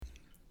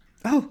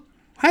Oh,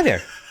 hi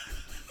there.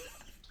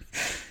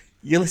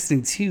 You're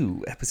listening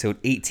to episode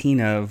 18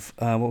 of,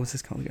 what was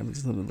this called? I'm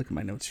just looking at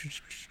my notes.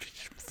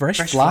 Fresh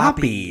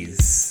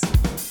Floppies.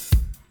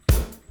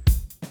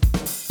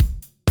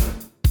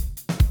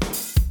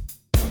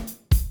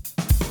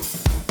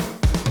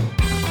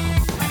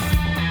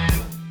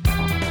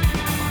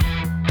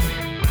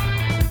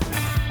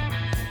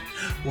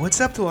 What's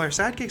up to all our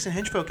sidekicks and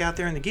henchfolk out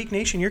there in the Geek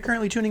Nation? You're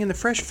currently tuning in to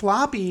Fresh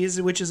Floppies,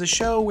 which is a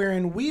show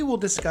wherein we will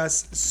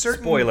discuss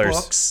certain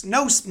books.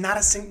 No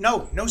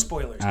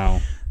spoilers.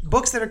 Oh.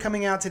 Books that are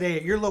coming out today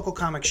at your local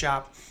comic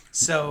shop.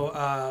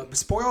 So,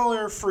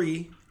 spoiler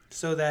free,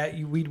 so that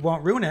we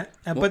won't ruin it.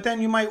 But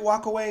then you might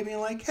walk away being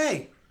like,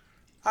 hey,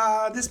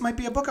 this might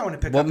be a book I want to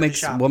pick up at the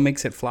shop. What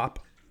makes it flop?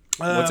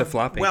 What's a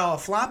floppy? Well, a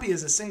floppy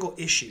is a single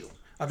issue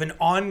of an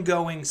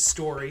ongoing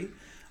story.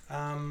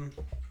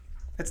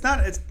 It's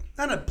not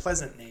a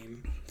pleasant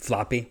name.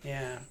 Floppy?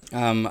 Yeah.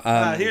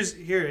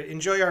 Here,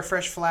 enjoy our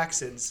fresh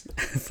flaxids.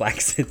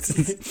 Flaxids.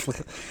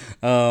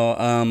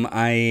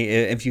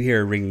 If you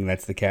hear a ringing,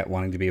 that's the cat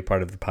wanting to be a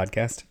part of the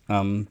podcast.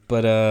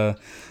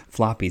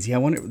 Floppies. Yeah, I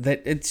wonder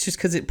that it's just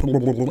because it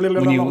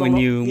when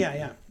you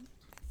get,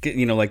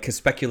 like, because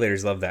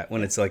speculators love that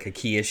when it's like a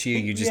key issue,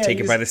 you just take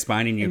it by the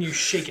spine and you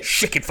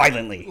shake it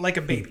violently like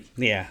a baby.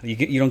 Yeah,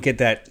 you don't get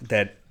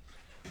that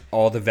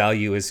all the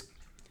value is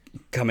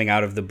coming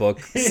out of the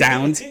book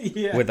sound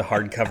with a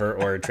hardcover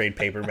or a trade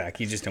paperback.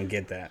 You just don't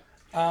get that.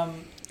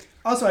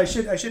 Also, I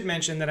should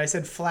mention that I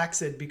said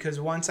flaccid because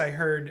once I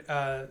heard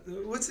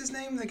what's his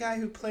name, the guy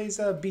who plays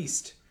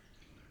Beast,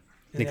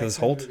 Nicholas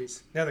Hoult,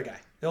 movies. The other guy,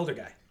 the older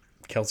guy,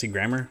 Kelsey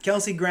Grammer.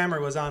 Kelsey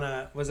Grammer was on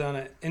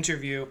an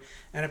interview,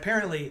 and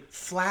apparently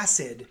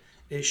flaccid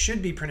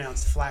should be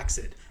pronounced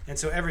flaccid, and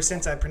so ever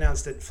since I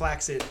pronounced it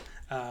flaccid.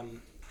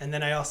 And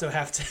then I also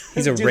have to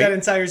do that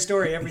entire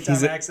story every time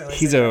I accidentally.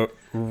 He's a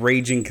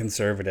raging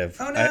conservative.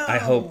 Oh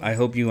no! I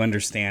hope you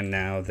understand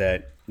now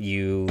that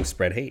you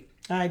spread hate.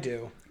 I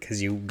do.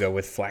 Because you go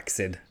with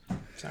flaccid.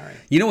 Sorry.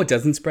 You know what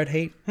doesn't spread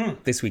hate?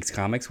 This week's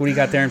comics. What do you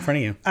got there in front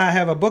of you? I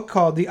have a book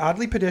called The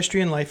Oddly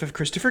Pedestrian Life of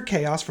Christopher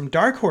Chaos from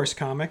Dark Horse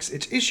Comics.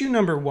 It's issue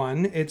number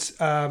 1. It's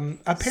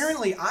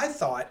apparently, I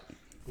thought,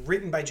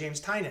 written by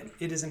James Tynion.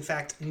 It is in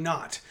fact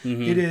not.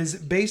 Mm-hmm. It is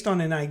based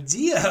on an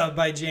idea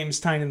by James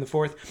Tynion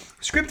IV.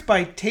 Script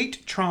by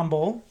Tate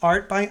Tromble.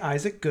 Art by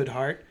Isaac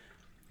Goodhart.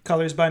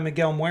 Colors by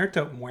Miguel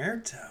Muerto.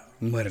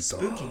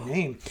 Spooky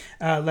name.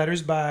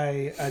 Letters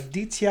by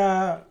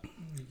Aditya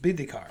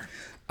Bidikar.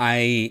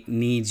 I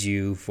need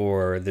you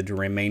for the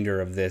remainder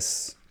of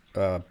this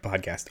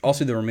podcast,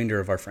 also the remainder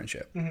of our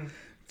friendship,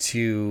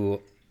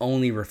 to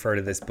only refer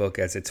to this book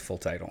as its full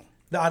title.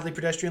 The Oddly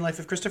Pedestrian Life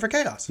of Christopher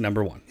Chaos.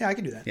 Number 1. Yeah, I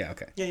can do that. Yeah,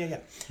 okay. Yeah. Okay.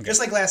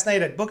 Just like last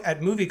night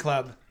at Movie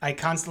Club, I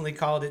constantly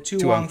called it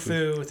Tu Wong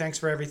Fu, Thanks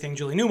for Everything,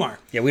 Julie Newmar.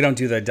 Yeah, we don't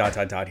do the ...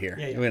 here.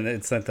 Yeah. I mean,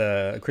 it's not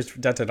the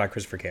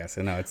Christopher Chaos.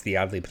 No, it's The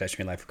Oddly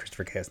Pedestrian Life of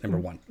Christopher Chaos, number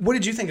 1. What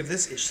did you think of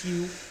this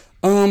issue?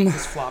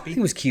 This floppy? I think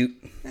it was cute.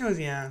 It was,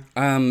 yeah.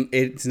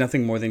 It's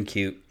nothing more than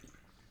cute.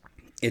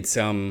 It's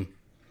a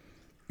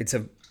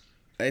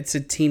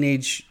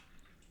teenage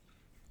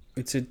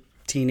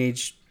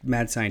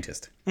mad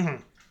scientist.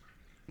 Mm-hmm.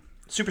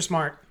 Super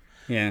smart.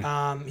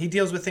 Yeah. He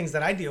deals with things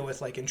that I deal with,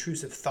 like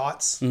intrusive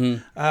thoughts.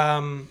 Mm-hmm.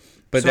 I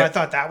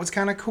thought that was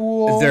kind of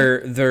cool.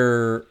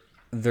 They're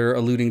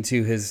alluding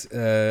to his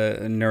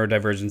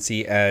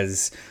neurodivergency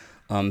as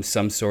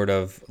some sort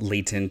of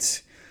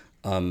latent,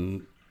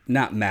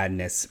 not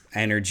madness,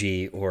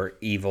 energy or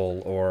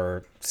evil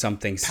or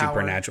something power.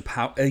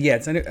 Supernatural.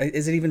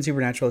 Is it even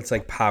supernatural? It's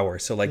like power.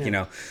 So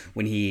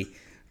when he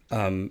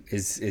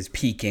is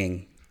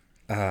peaking,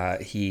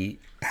 he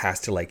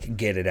has to like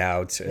get it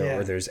out,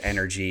 or there's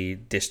energy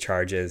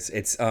discharges.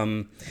 It's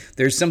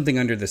there's something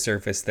under the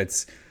surface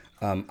that's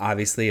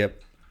obviously a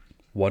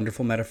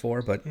wonderful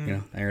metaphor, but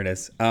there it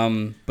is.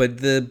 But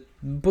the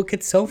book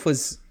itself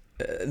was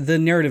the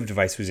narrative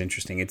device was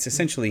interesting. It's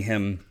essentially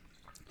him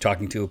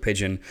talking to a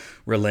pigeon,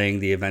 relaying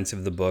the events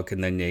of the book,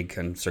 and then they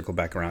can circle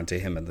back around to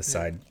him on the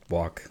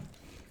sidewalk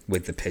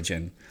with the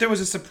pigeon. There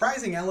was a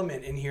surprising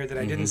element in here that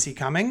I didn't see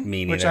coming.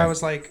 Me neither. Which I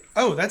was like,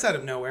 oh, that's out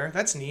of nowhere.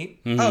 That's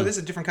neat. Mm-hmm. Oh, this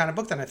is a different kind of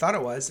book than I thought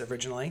it was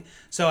originally.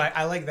 So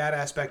I like that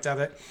aspect of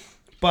it.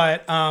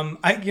 But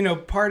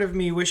part of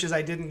me wishes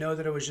I didn't know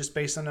that it was just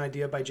based on an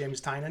idea by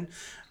James Tynion,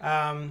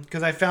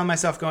 because I found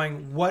myself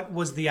going, what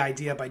was the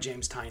idea by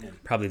James Tynion?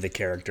 Probably the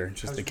character,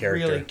 just the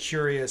character. I was really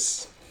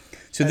curious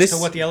to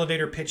what the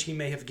elevator pitch he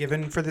may have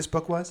given for this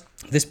book was.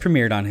 This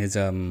premiered on his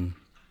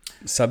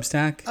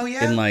Substack. Oh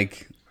yeah. In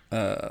like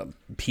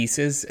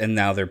pieces, and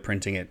now they're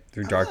printing it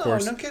through Dark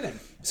Horse. Oh, no kidding.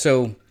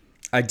 So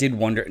I did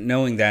wonder,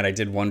 knowing that, I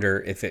did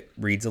wonder if it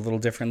reads a little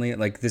differently.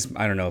 Like this,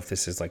 I don't know if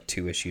this is like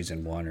 2 issues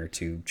in one or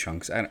 2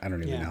 chunks. I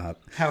don't even know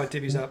how it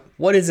divvies up.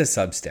 What is a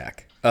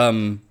Substack?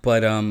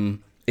 But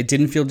it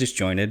didn't feel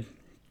disjointed.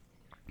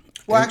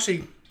 Well,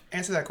 actually,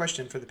 answer that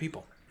question for the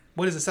people.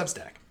 What is a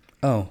Substack?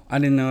 Oh, I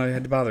didn't know I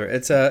had to bother.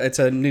 It's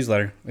a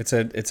newsletter. It's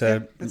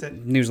a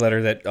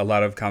newsletter that a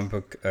lot of comic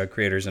book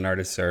creators and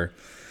artists are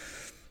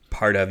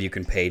part of, you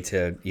can pay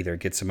to either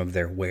get some of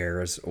their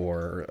wares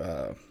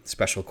or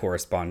special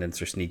correspondence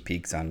or sneak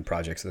peeks on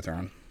projects that they're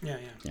on. Yeah.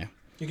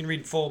 You can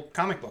read full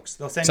comic books.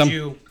 They'll send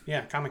you,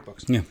 comic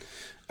books. Yeah.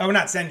 Oh,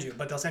 not send you,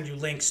 but they'll send you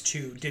links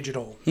to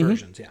digital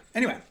versions. Yeah.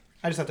 Anyway,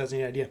 I just thought that was a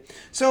neat idea.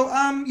 So,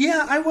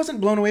 I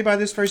wasn't blown away by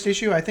this first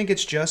issue. I think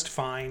it's just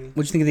fine.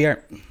 What'd you think of the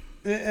art?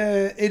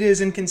 It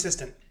is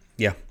inconsistent.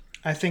 Yeah.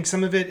 I think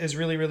some of it is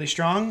really, really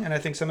strong, and I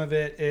think some of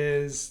it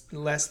is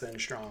less than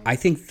strong. I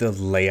think the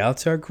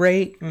layouts are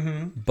great,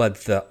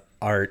 but the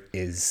art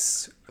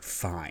is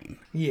fine.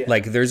 Yeah.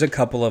 Like, there's a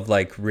couple of,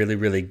 like, really,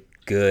 really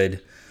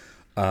good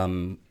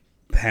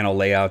panel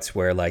layouts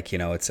where, like, you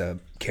know, it's a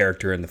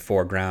character in the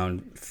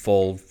foreground,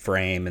 full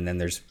frame, and then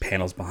there's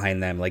panels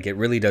behind them. Like, it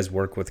really does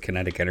work with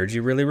kinetic energy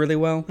really, really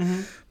well.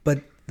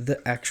 But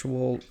the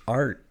actual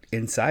art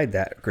inside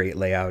that great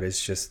layout is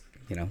just,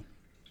 you know,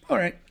 all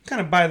right. Kind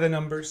of by the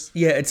numbers.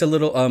 Yeah, it's a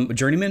little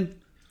Journeyman.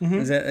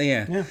 Is that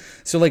yeah?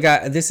 So like,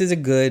 this is a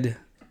good.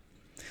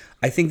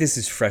 I think this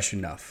is fresh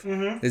enough.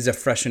 This is a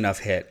fresh enough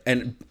hit,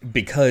 and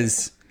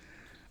because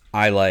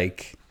I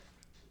like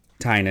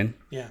Tynan,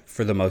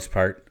 for the most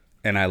part,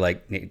 and I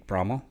like Tate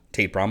Brommel.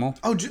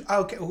 Oh,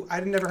 okay. Oh, I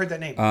never heard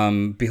that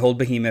name. Behold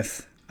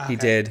Behemoth. He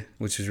did,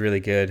 which was really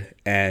good,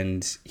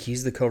 and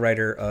he's the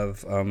co-writer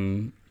of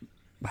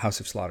House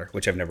of Slaughter,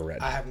 which I've never read.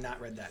 I have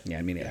not read that.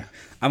 Yeah, me neither.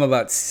 I'm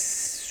about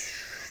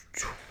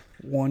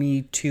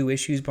 22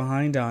 issues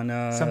behind on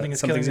Something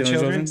is Killing the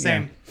Children.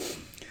 Same. Yeah.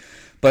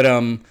 But I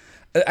don't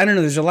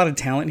know. There's a lot of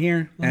talent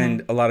here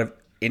and a lot of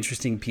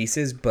interesting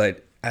pieces.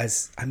 But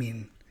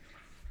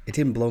it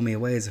didn't blow me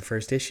away as a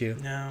first issue.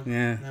 No.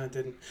 Yeah. No, it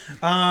didn't.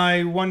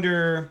 I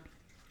wonder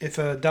if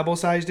a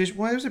double-sized issue.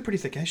 Well, it was a pretty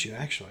thick issue,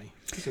 actually.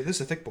 So this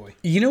is a thick boy.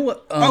 You know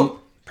what?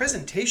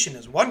 Presentation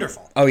is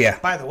wonderful. Oh yeah.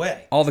 By the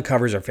way, all the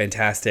covers are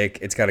fantastic.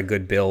 It's got a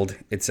good build.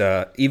 It's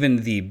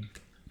even the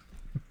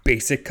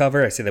basic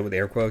cover, I say that with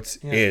air quotes,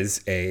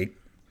 is a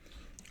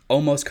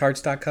almost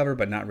cardstock cover,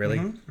 but not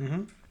really.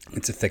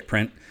 It's a thick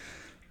print.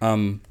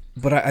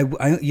 But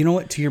I you know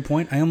what? To your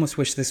point, I almost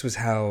wish this was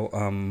how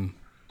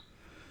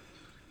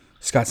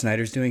Scott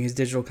Snyder's doing his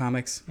digital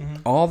comics.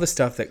 All the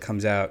stuff that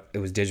comes out, it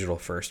was digital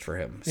first for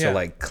him. So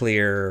like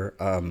Clear,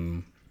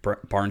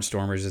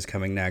 Barnstormers is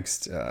coming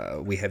next.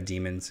 We Have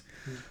Demons.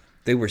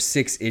 They were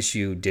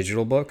 6-issue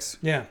digital books.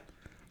 Yeah.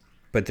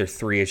 But they're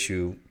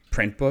 3-issue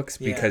print books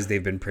because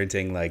they've been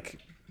printing like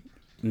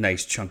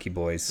nice chunky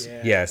boys.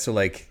 Yeah. So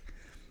like,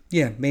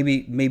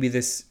 maybe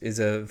this is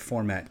a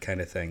format kind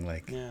of thing.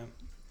 Like,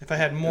 if I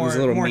had more, it was a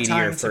little more meatier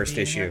time first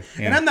issue.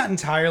 Yeah. And I'm not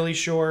entirely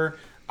sure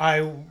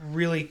I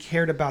really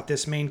cared about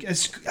this main.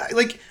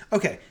 Like,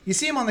 okay, you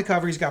see him on the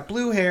cover. He's got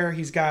blue hair.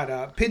 He's got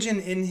a pigeon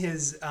in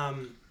his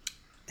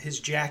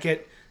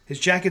jacket. His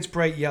jacket's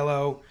bright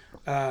yellow.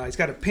 He's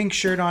got a pink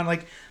shirt on.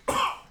 Like,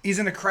 he's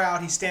in a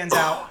crowd. He stands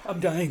out. I'm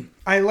dying.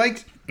 I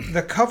liked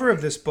the cover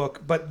of this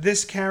book, but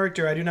this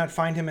character, I do not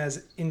find him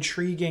as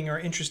intriguing or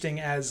interesting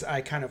as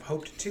I kind of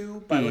hoped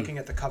to by looking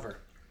at the cover.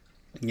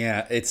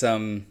 Yeah, it's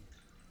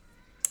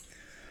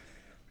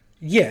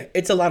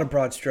it's a lot of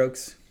broad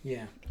strokes.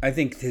 Yeah. I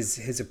think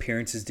his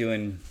appearance is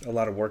doing a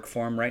lot of work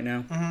for him right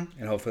now,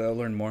 and hopefully I'll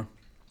learn more.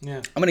 Yeah.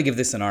 I'm going to give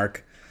this an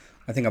arc.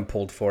 I think I'm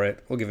pulled for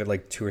it. We'll give it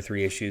like 2 or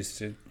 3 issues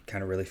to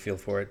kind of really feel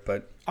for it.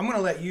 But I'm going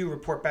to let you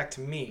report back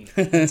to me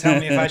and tell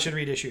me if I should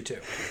read issue 2.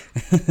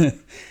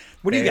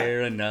 What do you got?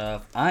 Fair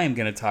enough. I am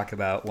going to talk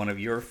about one of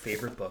your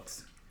favorite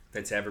books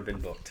that's ever been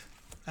booked.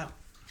 Oh.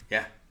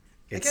 Yeah.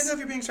 I can't know if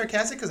you're being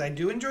sarcastic because I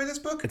do enjoy this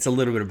book. It's a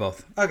little bit of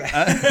both. Okay.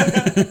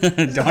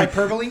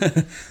 Hyperbole?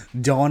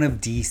 Dawn of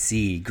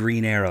DC,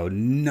 Green Arrow,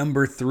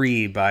 number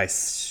 3 by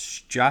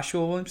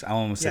Joshua Williamson. I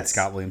almost said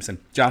Scott Williamson.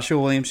 Joshua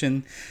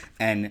Williamson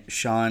and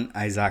Sean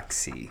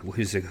Isaacsi,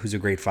 who's a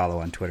great follow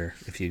on Twitter,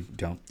 if you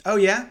don't. Oh,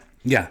 yeah?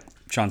 Yeah,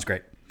 Sean's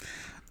great.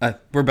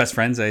 We're best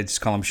friends. I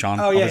just call him Sean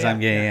all the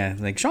time. Yeah.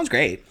 Like, Sean's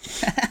great.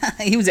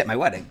 He was at my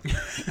wedding.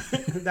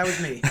 That was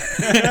me.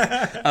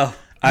 Oh,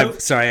 I'm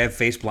sorry. I have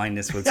face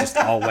blindness with just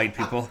all white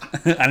people.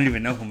 I don't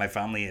even know who my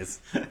family is.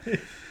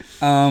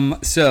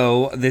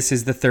 So this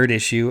is the 3rd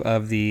issue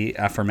of the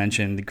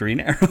aforementioned Green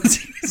Arrow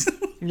series.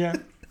 Yeah.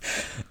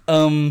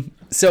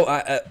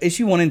 So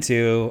issue 1 and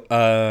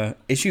 2.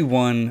 Issue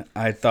 1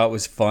 I thought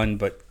was fun,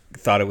 but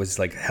thought it was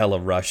like hella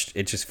rushed.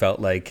 It just felt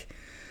like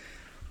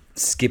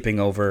skipping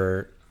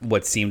over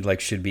what seemed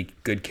like should be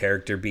good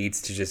character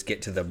beats to just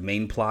get to the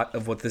main plot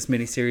of what this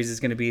miniseries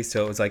is going to be.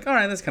 So it was like, all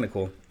right, that's kind of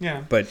cool.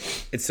 Yeah. But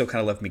it still kind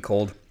of left me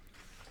cold.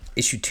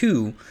 Issue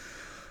 2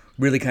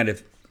 really kind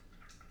of,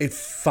 it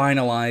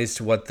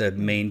finalized what the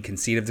main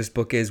conceit of this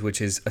book is,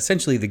 which is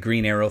essentially the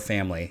Green Arrow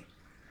family.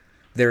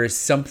 There is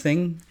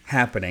something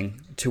happening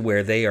to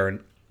where they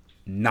are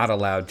not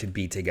allowed to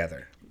be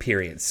together.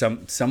 Period.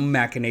 Some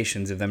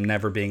machinations of them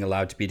never being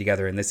allowed to be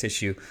together. In this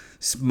issue,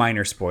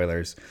 minor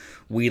spoilers,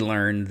 we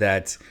learn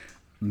that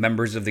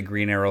members of the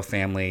Green Arrow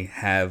family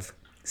have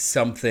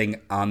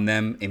something on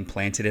them,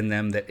 implanted in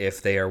them, that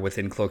if they are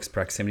within close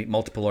proximity,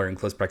 multiple are in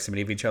close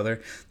proximity of each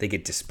other, they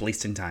get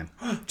displaced in time.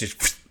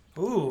 Just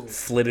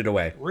flitted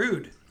away.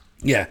 Rude.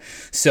 Yeah.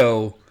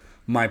 So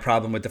my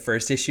problem with the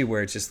first issue,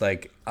 where it's just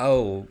like,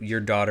 oh, your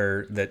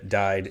daughter that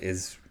died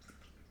is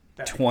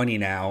 20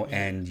 now,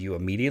 and you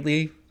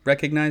immediately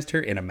recognized her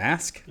in a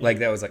mask. Like,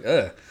 that was like,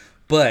 ugh.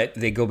 But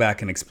they go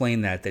back and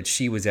explain that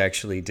she was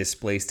actually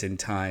displaced in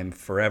time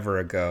forever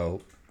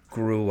ago,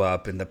 grew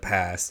up in the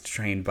past,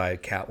 trained by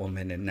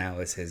Catwoman, and now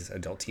is his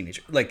adult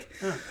teenager. Like,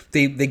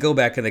 they go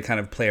back and they kind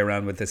of play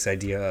around with this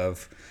idea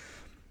of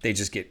they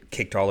just get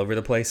kicked all over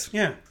the place.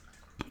 Yeah.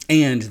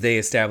 And they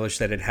establish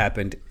that it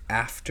happened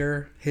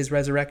after his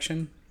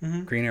resurrection,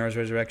 Green Arrow's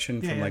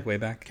resurrection from like way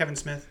back. Kevin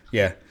Smith.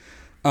 Yeah.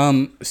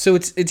 So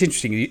it's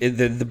interesting.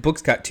 The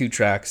book's got 2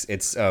 tracks.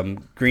 It's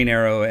Green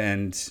Arrow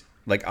and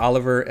like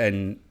Oliver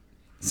and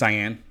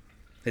Cyan,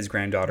 his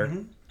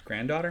granddaughter.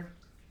 Granddaughter?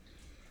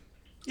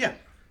 Yeah.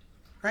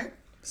 Right?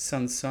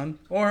 Son.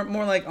 Or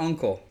more like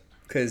uncle.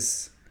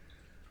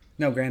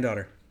 No,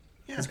 granddaughter.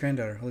 Yeah. His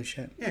granddaughter. Holy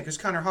shit. Yeah, because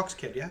Connor Hawk's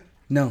kid, yeah?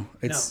 No,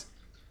 it's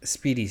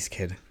Speedy's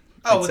kid.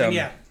 Oh, well then,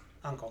 yeah.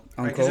 Uncle.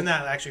 Right? Uncle. They're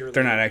not actually related.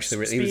 They're not actually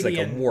related. He was like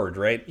a ward,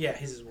 right? Yeah,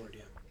 he's his ward,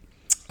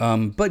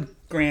 yeah. But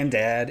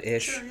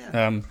granddad-ish. Sure,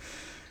 yeah.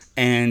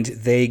 And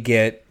they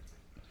get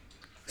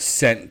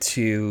sent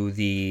to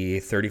the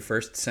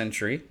 31st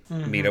century,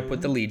 meet up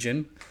with the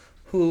Legion,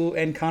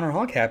 and Connor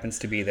Hawk happens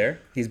to be there.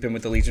 He's been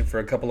with the Legion for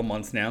a couple of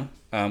months now,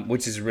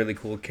 which is really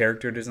cool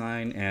character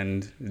design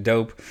and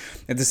dope.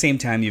 At the same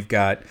time, you've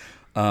got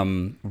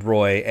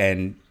Roy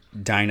and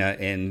Dinah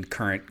in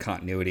current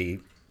continuity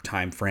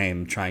time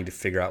frame trying to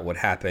figure out what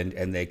happened,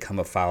 and they come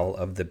afoul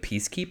of the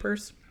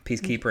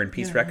Peacekeeper and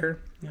Peace Wrecker.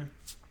 Yeah.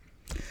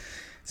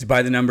 It's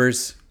by the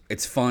numbers.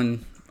 It's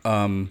fun.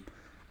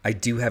 I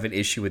do have an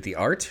issue with the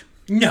art.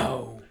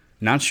 No.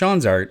 Not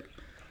Sean's art.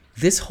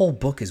 This whole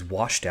book is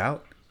washed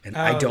out, and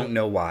I don't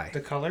know why. The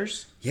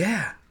colors?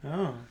 Yeah.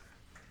 Oh.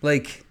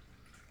 Like,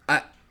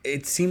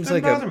 it seems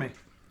Doesn't like bother me.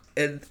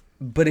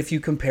 But if you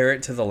compare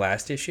it to the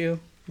last issue,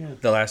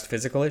 the last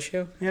physical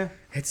issue,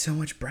 it's so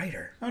much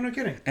brighter. Oh, no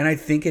kidding. And I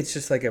think it's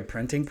just like a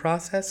printing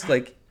process.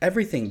 Like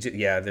everything.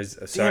 There's.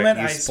 Sorry, Damn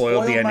it, you I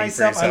spoiled the ending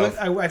myself. for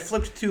yourself. I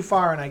flipped too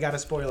far and I got a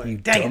spoiler. You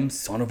Dang dumb it.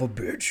 son of a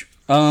bitch.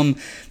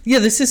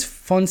 This is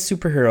fun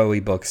superhero-y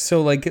books.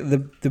 So like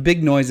the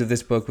big noise of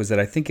this book was that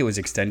I think it was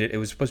extended. It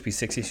was supposed to be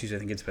 6 issues. I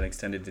think it's been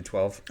extended to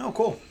 12. Oh,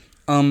 cool.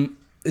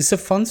 It's a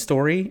fun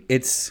story.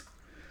 It's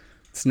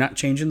not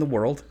changing the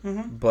world,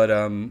 but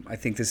I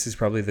think this is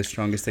probably the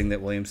strongest thing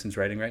that Williamson's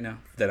writing right now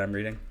that I'm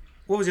reading.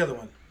 What was the other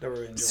one that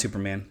we're enjoying?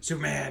 Superman.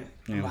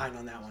 I'm behind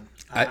on that one.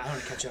 I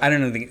want to catch up. I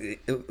don't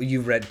know.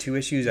 You've read 2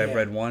 issues. I've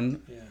read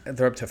 1. Yeah.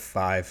 They're up to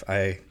 5.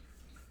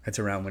 That's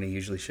around when he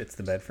usually shits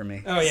the bed for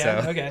me. Oh,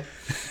 yeah. So. Okay.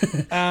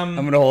 I'm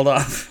going to hold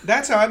off.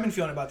 That's how I've been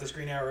feeling about this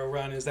Green Arrow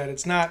run, is that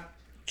it's not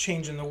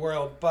changing the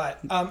world,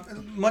 but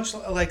much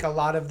like a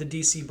lot of the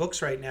DC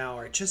books right now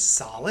are just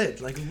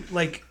solid.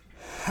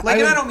 And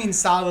I don't mean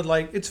solid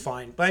like it's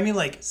fine, but I mean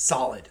like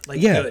solid, like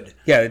good.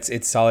 Yeah,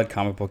 it's solid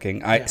comic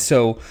booking.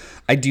 So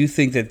I do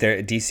think that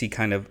DC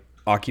kind of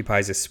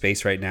occupies a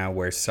space right now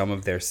where some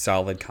of their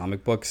solid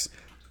comic books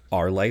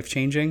are life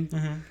changing.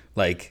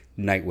 Like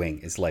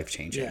Nightwing is life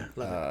changing. Yeah,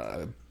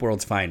 love it.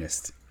 World's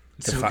Finest.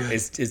 So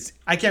good.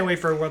 I can't wait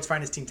for World's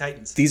Finest Teen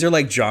Titans. These are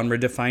like genre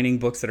defining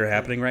books that are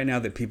happening right now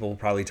that people will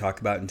probably talk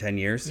about in 10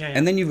 years. Yeah.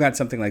 And then you've got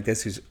something like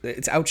this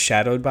it's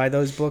outshadowed by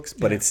those books,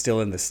 but it's still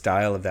in the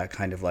style of that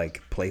kind of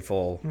like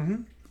playful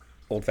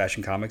old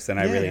fashioned comics that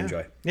I really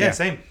enjoy. Yeah,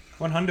 same.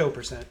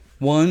 100%.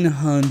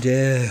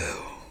 100.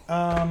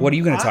 What are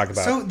you going to talk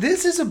about? So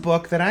this is a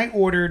book that I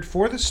ordered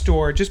for the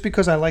store just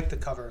because I like the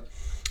cover.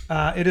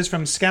 It is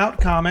from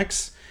Scout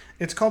Comics.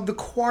 It's called The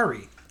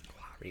Quarry.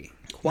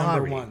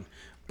 Number 1.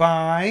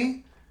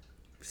 By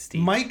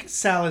Steve. Mike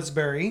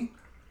Salisbury,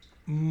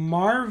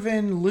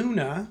 Marvin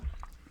Luna,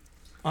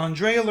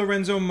 Andrea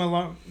Lorenzo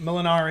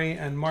Molinari,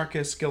 and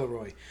Marcus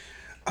Gilroy.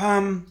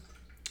 Have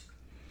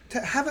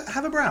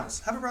a browse.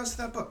 Have a browse to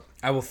that book.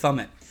 I will thumb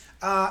it.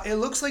 It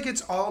looks like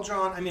it's all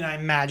drawn. I mean, I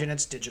imagine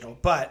it's digital,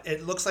 but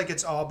it looks like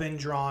it's all been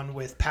drawn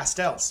with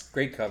pastels.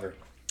 Great cover.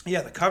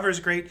 Yeah, the cover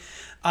is great.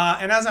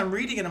 And as I'm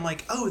reading it, I'm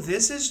like, oh,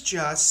 this is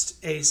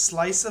just a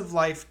slice of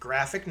life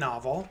graphic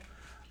novel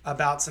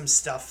about some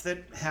stuff that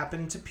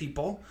happened to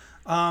people,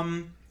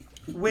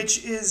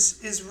 which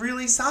is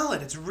really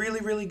solid. It's really,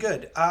 really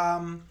good.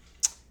 And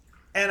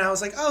I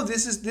was like, oh,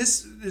 this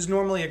is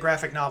normally a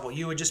graphic novel.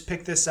 You would just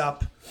pick this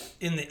up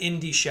in the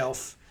indie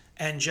shelf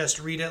and just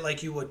read it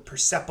like you would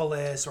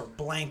Persepolis or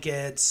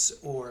Blankets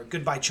or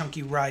Goodbye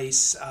Chunky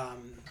Rice,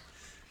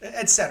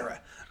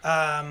 etc.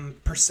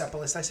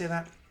 Persepolis, I say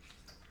that?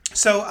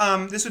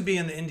 So this would be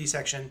in the indie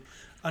section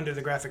under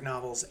the graphic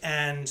novels,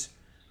 and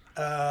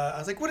I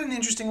was like, what an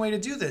interesting way to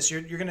do this.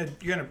 You're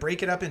gonna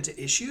break it up into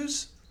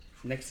issues?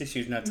 Next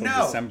issue's not till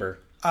December.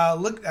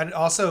 Look, and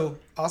also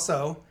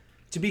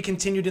to be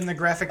continued in the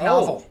graphic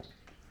novel.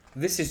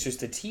 This is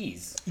just a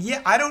tease.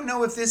 Yeah, I don't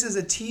know if this is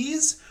a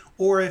tease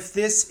or if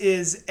this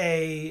is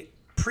a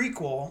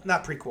prequel,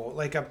 not prequel,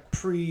 like a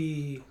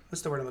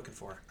what's the word I'm looking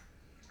for?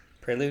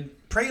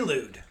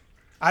 Prelude.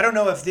 I don't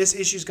know if this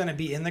issue's going to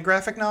be in the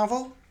graphic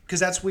novel, because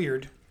that's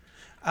weird.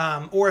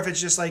 or if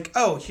it's just like,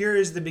 oh, here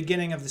is the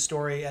beginning of the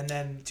story, and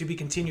then to be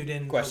continued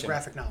in a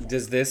graphic novel.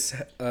 Does this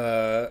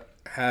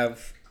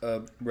have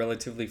a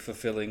relatively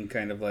fulfilling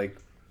kind of like...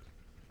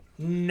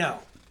 No.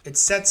 It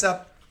sets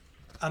up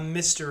a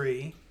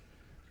mystery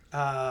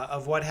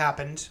of what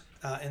happened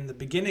in the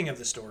beginning of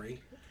the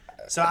story.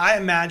 So I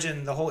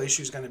imagine the whole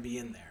issue is going to be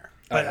in there.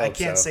 But I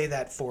can't say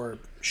that for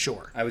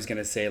sure. I was going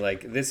to say,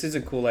 like, this is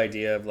a cool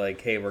idea of,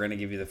 like, hey, we're going to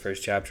give you the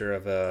first chapter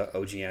of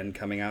OGN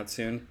coming out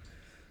soon.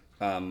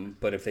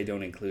 But if they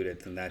don't include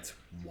it, then that's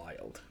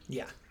wild.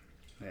 Yeah.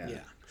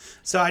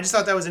 So I just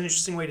thought that was an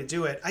interesting way to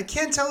do it. I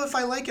can't tell if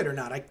I like it or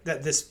not.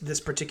 This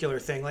particular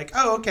thing, like,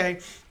 oh, okay,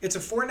 it's a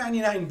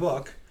 $4.99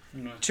 book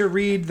to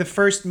read the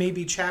first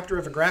maybe chapter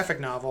of a graphic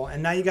novel,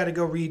 and now you got to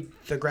go read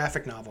the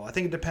graphic novel. I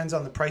think it depends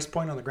on the price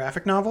point on the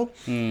graphic novel.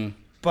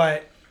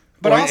 But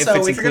or also, if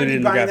it's included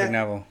in the graphic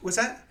novel, what's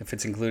that? If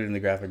it's included in the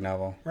graphic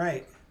novel,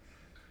 right?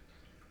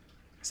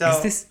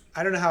 So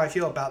I don't know how I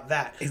feel about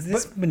that. Is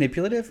this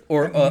manipulative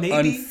or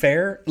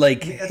unfair?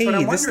 Like,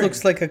 hey, this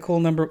looks like a cool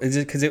number. Is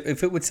it because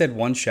if it would said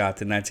one shot,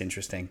 then that's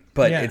interesting.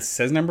 But it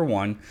says number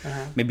one.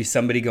 Maybe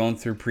somebody going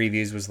through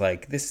previews was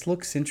like, "This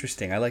looks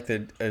interesting. I like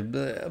the.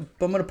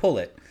 I'm gonna pull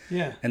it."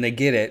 Yeah. And they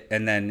get it,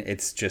 and then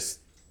it's just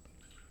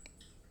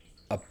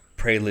a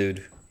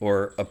prelude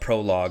or a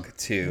prologue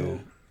to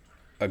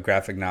a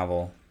graphic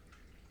novel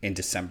in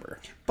December.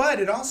 But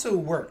it also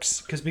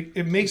works because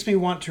it makes me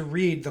want to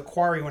read The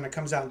Quarry when it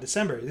comes out in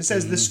December. It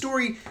says the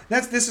story.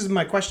 This is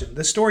my question.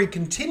 The story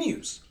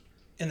continues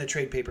in the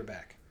trade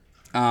paperback.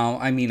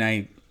 I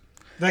mean,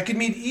 that could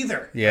mean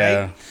either.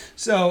 Yeah. Right?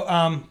 So,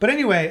 but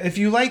anyway, if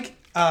you like,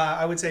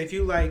 I would say if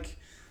you like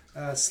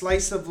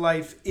slice of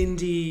life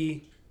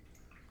indie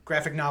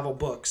graphic novel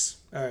books.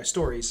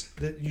 Stories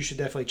that you should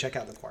definitely check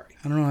out The Quarry.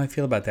 I don't know how I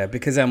feel about that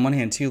because on one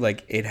hand too,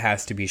 like it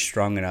has to be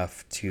strong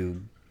enough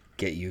to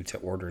get you to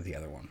order the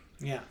other one.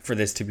 Yeah. For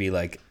this to be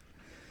like,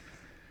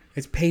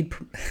 it's paid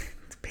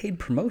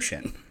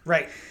promotion.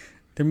 Right.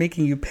 They're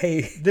making you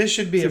pay. This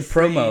should be a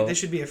promo. This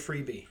should be a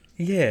freebie.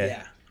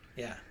 Yeah.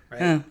 Yeah.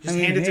 Right. Just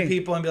hand it to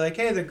people and be like,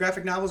 hey, the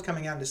graphic novel's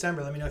coming out in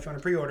December. Let me know if you want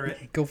to pre-order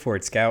it. Go for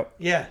it, Scout.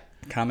 Yeah.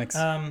 Comics.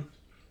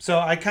 So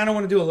I kind of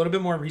want to do a little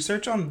bit more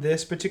research on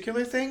this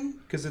particular thing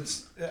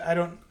because I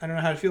don't know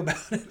how to feel about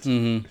it.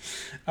 Mm-hmm.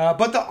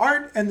 But the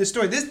art and the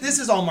story, this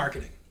is all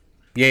marketing.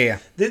 Yeah.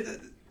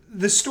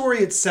 The story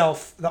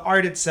itself, the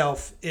art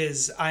itself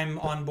is I'm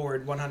on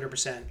board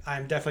 100%.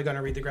 I'm definitely going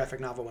to read the graphic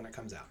novel when it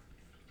comes out.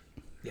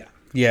 Yeah.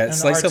 Yeah. And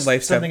Slice of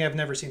life stuff. Something I've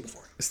never seen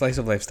before. Slice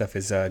of life stuff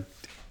is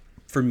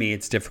for me,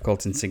 it's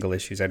difficult in single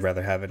issues. I'd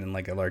rather have it in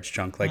like a large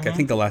chunk. Like I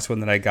think the last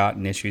one that I got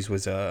in issues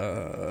was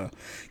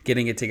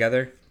Getting It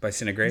Together by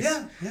Cinna Grace.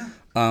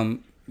 Yeah.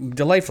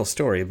 Delightful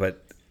story,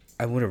 but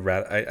I would have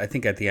read. I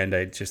think at the end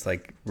I just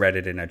like read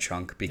it in a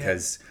chunk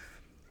because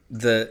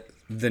the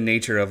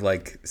nature of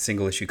like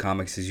single issue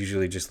comics is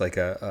usually just like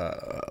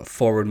a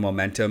forward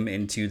momentum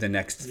into the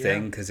next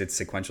thing because it's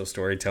sequential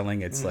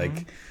storytelling. It's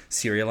like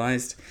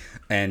serialized,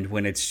 and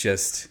when it's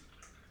just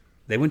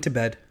they went to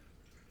bed.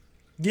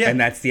 Yeah. And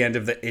that's the end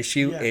of the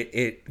issue. Yeah.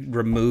 It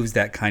removes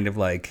that kind of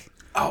like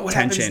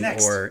tension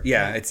or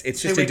it's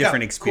just a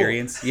different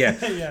experience. Cool.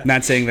 Yeah.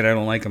 Not saying that I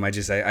don't like them.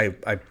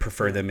 I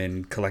prefer them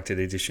in collected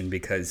edition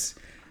because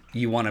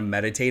you want to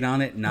meditate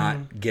on it,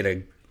 not get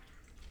a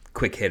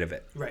quick hit of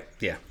it. Right.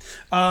 Yeah.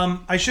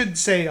 I should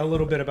say a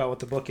little bit about what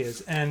the book is.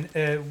 And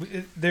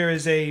there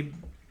is a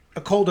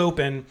cold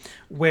open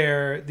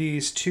where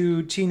these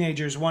two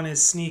teenagers, one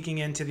is sneaking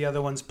into the other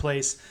one's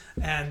place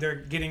and they're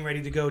getting ready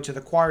to go to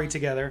the Quarry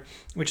together,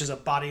 which is a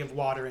body of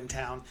water in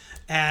town.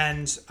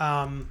 And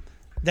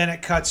then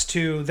it cuts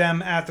to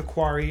them at the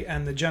Quarry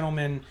and the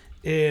gentleman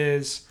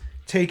is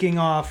taking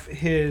off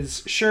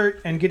his shirt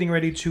and getting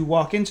ready to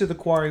walk into the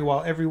Quarry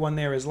while everyone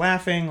there is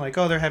laughing, like,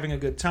 oh, they're having a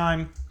good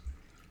time.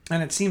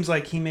 And it seems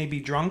like he may be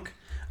drunk.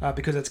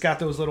 Because it's got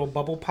those little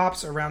bubble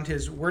pops around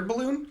his word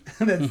balloon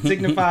that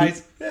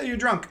signifies, yeah, you're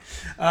drunk.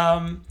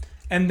 And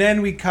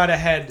then we cut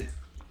ahead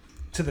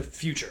to the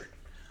future.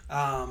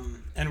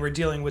 And we're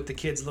dealing with the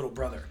kid's little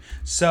brother.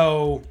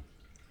 So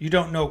you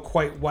don't know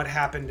quite what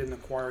happened in the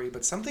Quarry,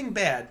 but something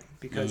bad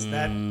because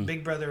that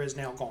big brother is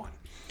now gone.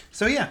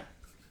 So yeah,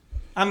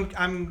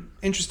 I'm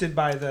interested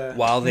by the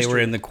While they were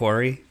in the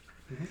Quarry,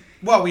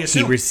 well, we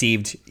assume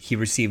he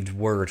received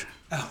word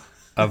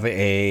of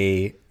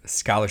a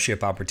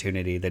scholarship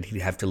opportunity that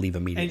he'd have to leave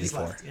immediately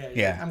for.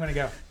 Yeah, I'm gonna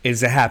go.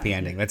 It's a happy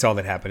ending. That's all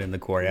that happened in the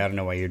Quarry. I don't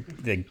know why you're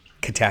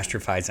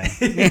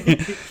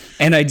catastrophizing.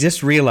 And I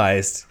just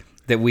realized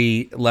that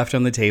we left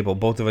on the table.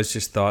 Both of us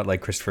just thought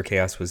like Christopher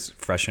Chaos was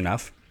fresh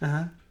enough.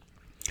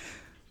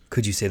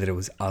 Could you say that it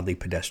was oddly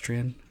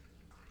pedestrian?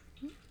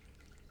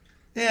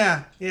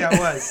 Yeah, it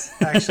was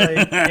actually.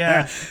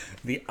 Yeah.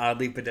 The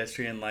oddly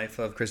pedestrian life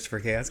of Christopher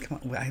Chaos. Come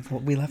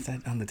on, we left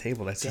that on the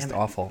table. That's just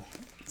awful.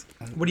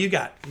 What do you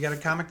got? You got a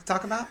comic to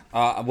talk about?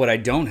 What I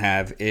don't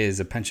have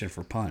is a penchant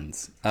for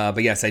puns.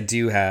 But yes, I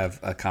do have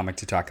a comic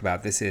to talk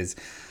about. This is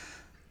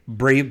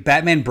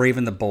Batman Brave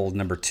and the Bold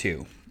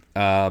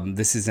 #2.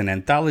 This is an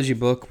anthology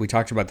book. We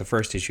talked about the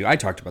first issue. I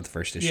talked about the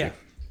first issue.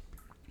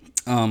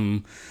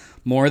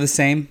 More of the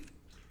same.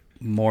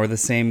 More of the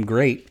same.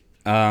 Great.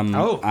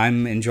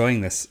 I'm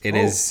enjoying this. It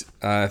is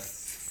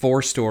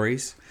 4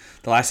 stories.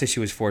 The last issue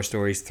was 4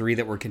 stories, 3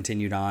 that were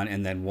continued on,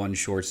 and then 1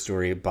 short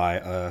story by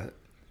a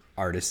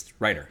artist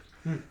writer.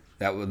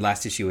 That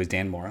last issue was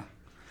Dan Mora,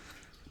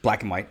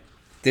 black and white.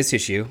 This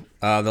issue,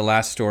 the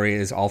last story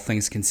is All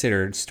Things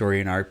Considered, story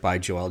and art by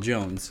Joelle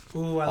Jones.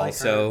 Ooh, I like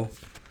also her.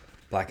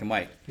 Black and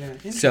white. Yeah,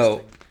 interesting.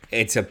 So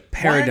it's a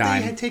paradigm.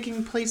 Why are they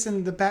taking place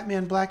in the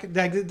Batman Black?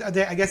 I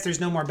guess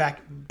there's no more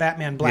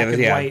Batman Black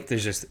and White.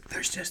 There's just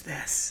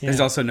this. Yeah. There's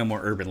also no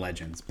more urban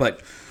legends.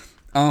 But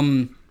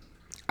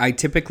I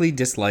typically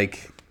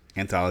dislike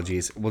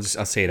anthologies.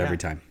 I'll say it every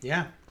time.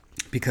 Yeah.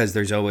 Because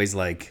there's always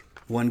like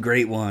one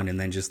great one, and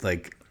then just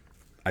like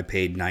I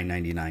paid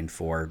 $9.99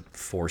 for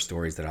 4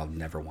 stories that I'll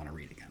never want to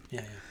read again.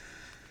 Yeah.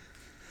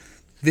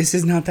 This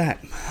is not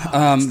that.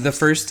 The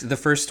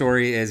first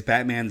story is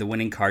Batman: The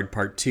Winning Card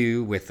Part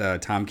 2 with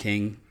Tom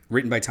King,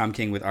 written by Tom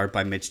King with art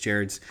by Mitch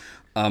Gerards.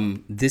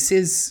 This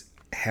is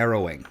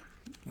harrowing.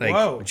 Like,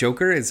 whoa.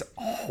 Joker is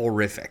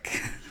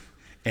horrific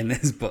in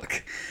this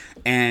book,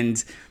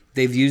 and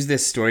they've used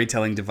this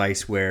storytelling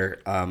device where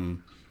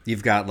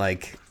you've got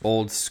like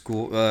old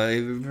school. Have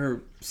you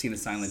ever seen a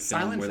silent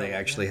film where they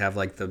actually have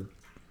like the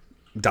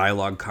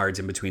dialogue cards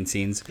in between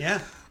scenes? Yeah.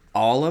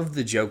 All of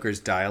the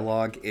Joker's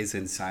dialogue is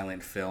in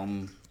silent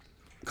film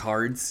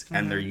cards,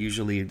 and they're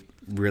usually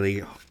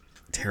really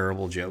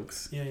terrible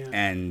jokes. Yeah.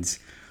 And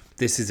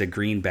this is a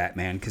green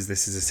Batman because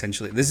this is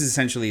essentially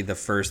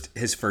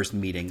his first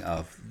meeting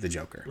of the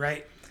Joker.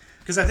 Right.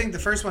 Because I think the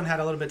first one had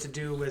a little bit to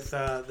do with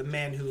The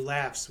Man Who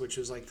Laughs, which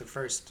was like the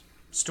first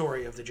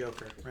story of the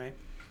Joker, right?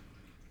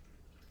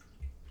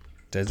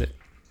 Does it?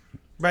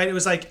 Right. It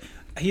was like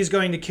he's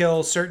going to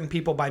kill certain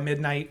people by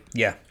midnight.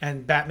 Yeah.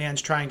 And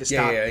Batman's trying to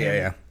stop him.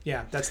 Yeah.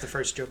 Yeah, that's the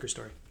first Joker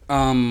story.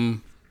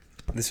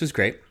 This was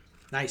great.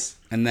 Nice.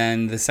 And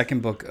then the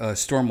second book,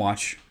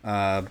 Stormwatch,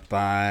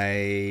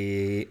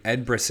 by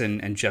Ed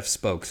Brisson and Jeff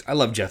Spokes. I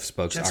love Jeff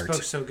Spokes' art. Jeff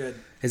Spokes so good.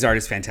 His art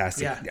is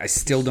fantastic. Yeah. I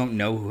still don't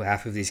know who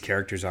half of these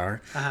characters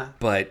are,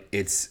 but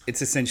it's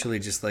essentially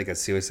just like a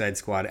Suicide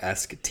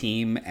Squad-esque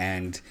team,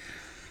 and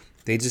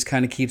they just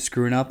kind of keep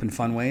screwing up in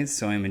fun ways,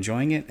 so I'm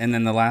enjoying it. And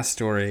then the last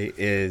story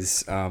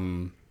is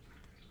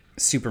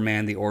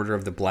Superman, The Order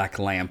of the Black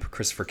Lamp,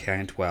 Christopher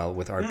Cantwell,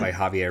 with art by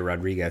Javier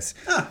Rodriguez.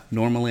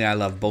 Normally, I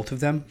love both of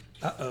them.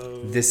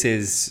 Uh-oh. This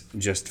is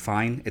just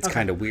fine. It's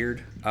kind of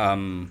weird.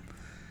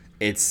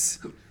 It's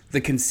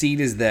the conceit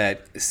is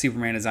that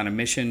Superman is on a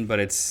mission, but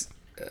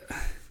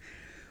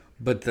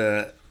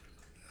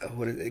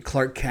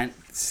Clark Kent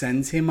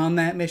sends him on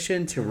that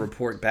mission to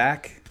report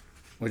back,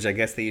 which I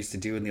guess they used to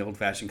do in the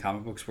old-fashioned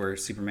comic books, where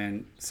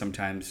Superman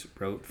sometimes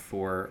wrote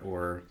for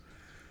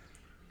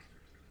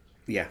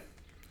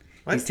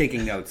What? He's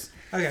taking notes.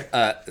 Okay.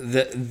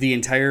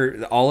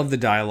 All of the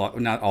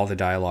dialogue, not all the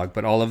dialogue,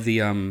 but all of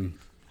the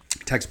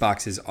text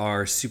boxes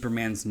are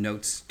Superman's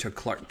notes to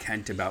Clark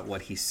Kent about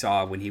what he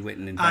saw when he went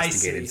and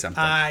investigated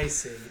something. I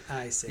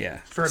see. Yeah.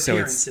 For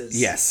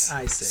appearances. Yes.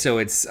 I see. So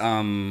it's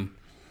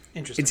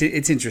interesting.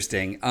 It's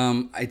interesting.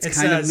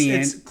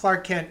 It's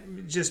Clark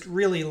Kent just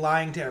really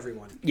lying to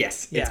everyone.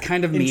 Yes. Yeah. It's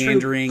kind of In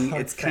meandering. true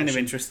It's kind of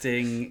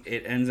interesting.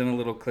 It ends on a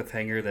little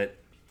cliffhanger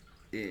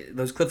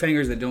those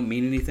cliffhangers that don't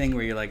mean anything,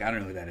 where you're like, I don't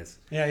know who that is.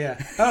 Yeah.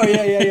 Oh,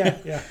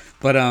 yeah.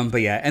 But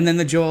yeah, and then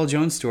the Joelle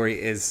Jones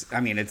story is,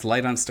 it's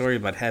light on story,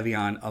 but heavy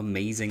on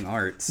amazing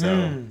art.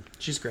 So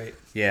she's great.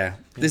 Yeah.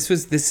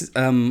 This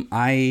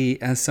I,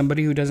 as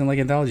somebody who doesn't like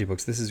anthology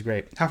books, this is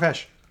great. How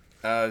fresh?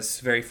 It's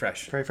very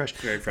fresh. Very fresh.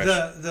 Very fresh.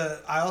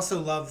 I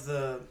also love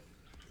the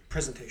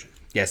presentation.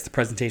 Yes, the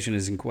presentation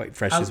is quite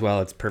fresh as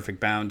well. It's perfect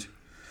bound.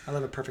 I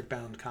love a perfect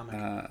bound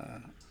comic.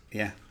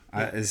 Yeah.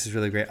 This is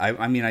really great.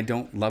 I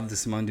don't love the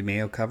Simone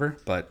DeMeo cover,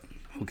 but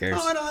who cares?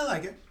 Oh, no, I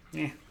like it.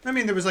 Yeah.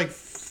 There was like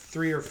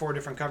 3 or 4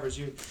 different covers.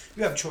 You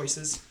have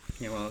choices.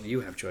 Yeah, well,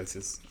 you have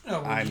choices.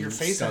 Oh, well, your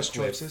face has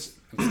choices.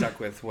 I'm stuck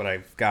with what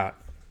I've got.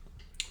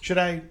 Should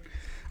I?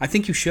 I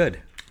think you should.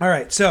 All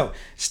right. So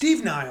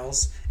Steve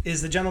Niles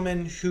is the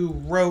gentleman who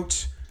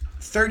wrote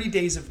 30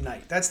 Days of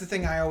Night. That's the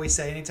thing I always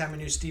say anytime a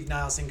new Steve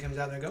Niles thing comes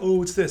out. They go, oh,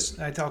 what's this?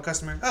 And I tell a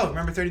customer, oh,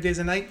 remember 30 Days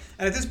of Night?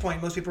 And at this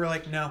point, most people are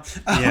like, no.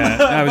 Yeah,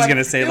 I was going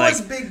to say, it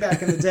was big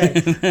back in the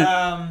day.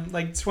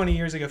 Like 20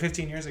 years ago,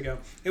 15 years ago.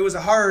 It was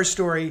a horror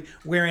story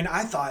wherein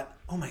I thought,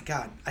 oh my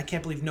God, I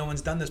can't believe no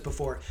one's done this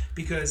before.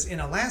 Because in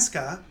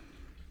Alaska,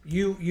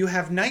 you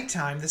have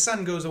nighttime. The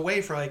sun goes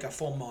away for like a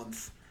full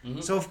month.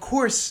 Mm-hmm. So, of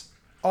course,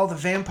 all the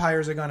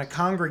vampires are going to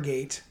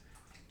congregate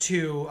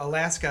to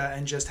Alaska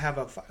and just have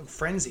a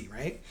frenzy,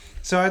 right?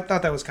 So I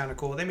thought that was kind of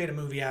cool. They made a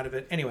movie out of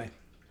it. Anyway,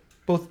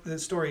 both the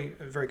story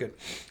very good.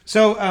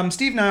 So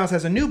Steve Niles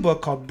has a new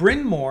book called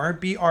Brynmore,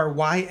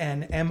 Brynmore,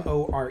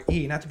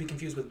 not to be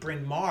confused with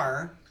Bryn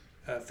Mawr,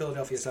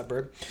 Philadelphia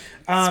suburb.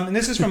 And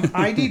this is from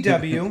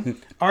IDW,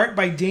 art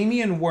by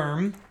Damian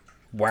Worm,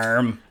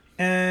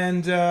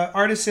 and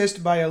art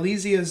assist by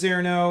Alizia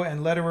Zerno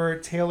and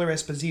letterer Taylor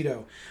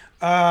Esposito.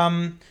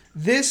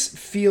 This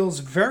feels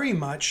very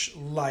much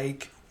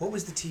like what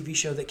was the TV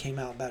show that came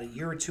out about a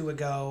year or two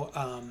ago?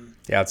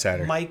 The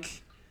Outsider.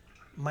 Mike,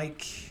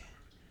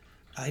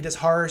 he does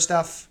horror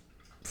stuff.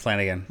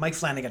 Flanagan. Mike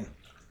Flanagan.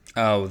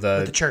 Oh, With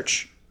the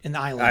church in the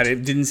island. I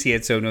didn't see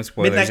it, so no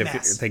spoilers. Midnight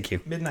Mass. Thank you.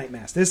 Midnight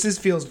Mass. This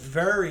feels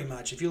very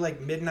much, if you like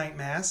Midnight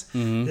Mass,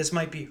 this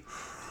might be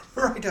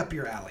right up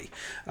your alley.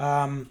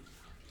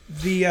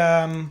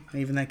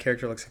 Even that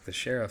character looks like the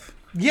sheriff.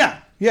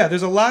 Yeah.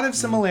 There's a lot of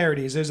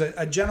similarities. There's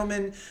a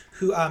gentleman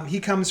who he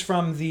comes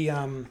from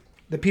the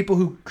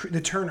people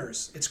the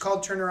Turners. It's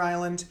called Turner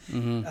Island.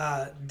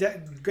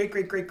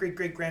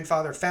 Great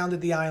grandfather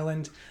founded the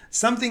island.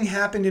 Something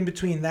happened in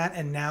between that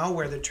and now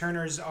where the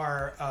Turners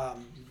are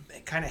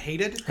kind of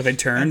hated. Are they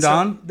turned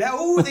on? They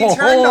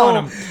turned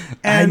on them.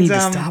 And I need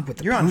to stop with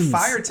the you're puns. on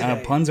fire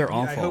today. Puns are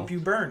awful. I hope you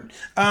burn.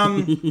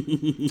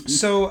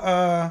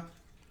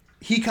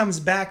 He comes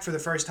back for the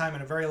first time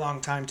in a very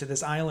long time to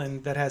this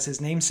island that has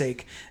his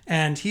namesake,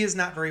 and he is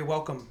not very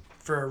welcome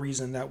for a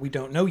reason that we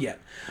don't know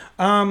yet.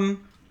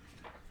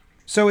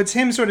 So it's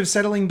him sort of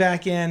settling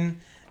back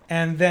in,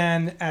 and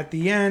then at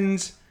the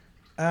end,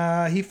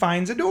 he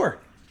finds a door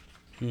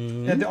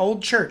at the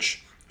old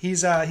church.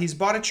 He's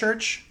bought a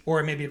church,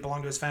 or maybe it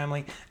belonged to his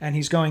family, and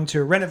he's going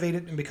to renovate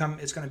it and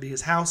it's going to be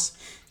his house.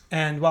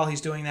 And while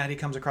he's doing that, he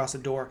comes across a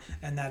door,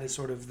 and that is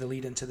sort of the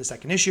lead into the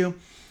second issue.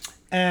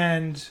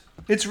 And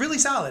it's really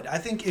solid. I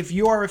think if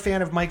you are a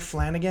fan of Mike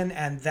Flanagan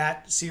and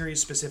that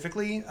series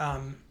specifically,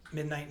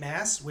 Midnight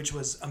Mass, which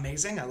was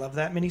amazing, I love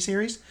that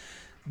miniseries,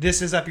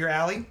 this is up your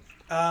alley.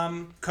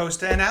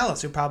 Costa and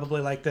Alice, who probably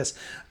like this.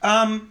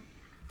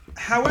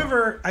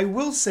 However, I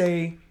will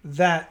say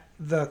that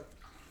the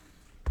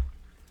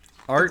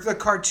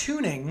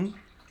cartooning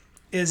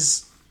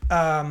is,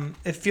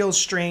 it feels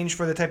strange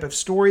for the type of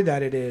story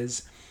that it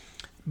is.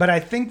 But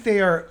I think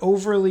they are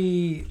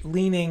overly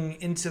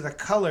leaning into the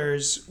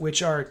colors,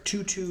 which are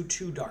too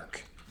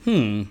dark.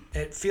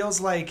 It feels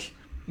like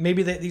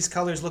maybe these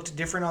colors looked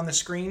different on the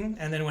screen,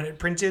 and then when it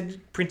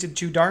printed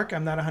too dark.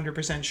 I'm not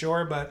 100%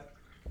 sure, but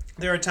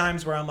there are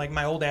times where I'm like,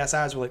 my old ass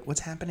eyes were like,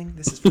 "What's happening?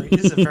 This is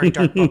a very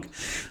dark book."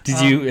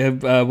 Did you?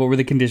 What were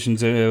the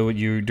conditions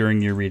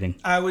during your reading?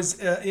 I was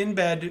in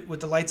bed with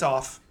the lights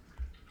off,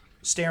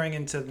 staring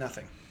into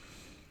nothing.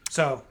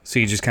 So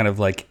you just kind of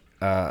like.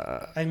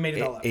 I made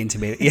it all up.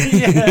 Intimated.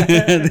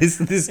 Yeah. This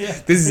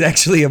is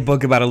actually a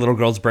book about a little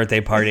girl's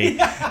birthday party,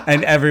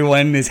 and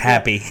everyone is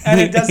happy. And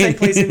it does take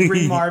place in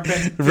Brynmore,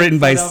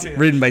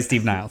 written by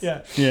Steve Niles.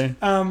 Yeah.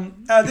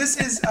 This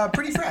is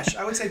pretty fresh.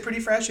 I would say pretty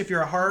fresh. If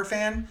you're a horror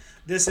fan,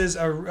 this is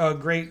a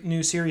great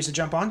new series to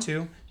jump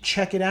onto.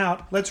 Check it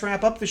out. Let's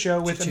wrap up the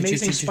show with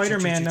Amazing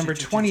Spider-Man number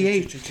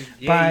 28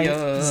 by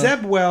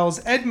Zeb Wells,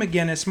 Ed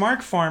McGuinness,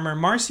 Mark Farmer,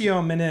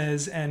 Marcio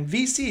Menez, and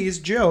VC's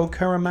Joe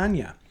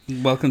Caramagna.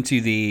 Welcome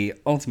to the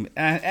ultimate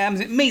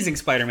Amazing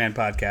Spider-Man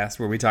podcast,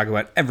 where we talk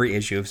about every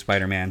issue of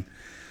Spider-Man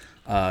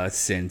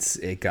since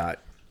it got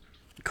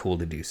cool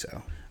to do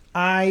so.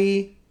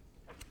 I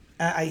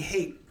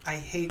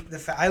hate the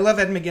fact. I love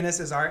Ed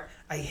McGuinness's art.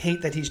 I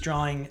hate that he's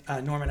drawing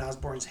Norman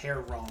Osborn's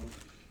hair wrong.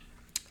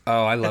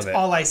 Oh, I love it. That's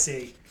all I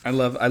see. I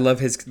love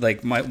his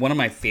one of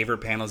my favorite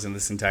panels in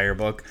this entire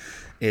book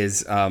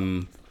is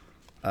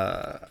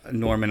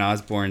Norman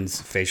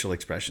Osborn's facial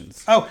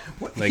expressions. Oh,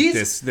 like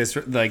this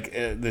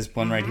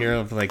one right here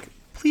of like,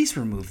 please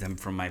remove them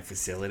from my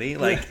facility.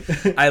 Like,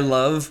 I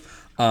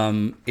love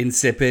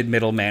insipid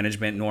middle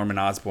management Norman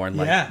Osborn.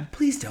 Like,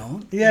 please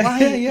don't.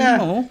 Yeah.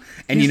 No.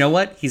 And you know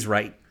what? He's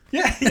right.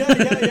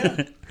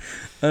 Yeah.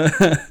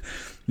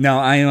 No,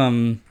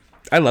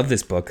 I love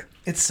this book.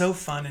 It's so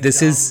fun and this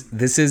dumb.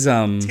 This is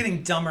it's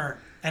getting dumber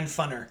and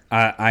funner.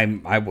 I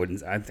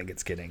think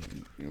it's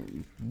getting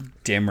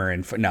dimmer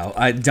and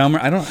dumber.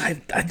 I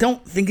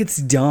don't think it's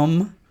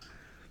dumb.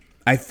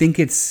 I think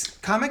it's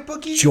comic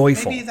booky.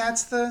 Joyful. Maybe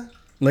that's the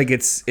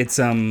it's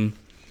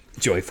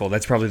joyful.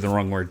 That's probably the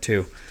wrong word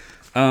too.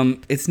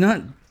 It's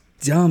not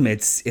dumb.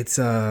 It's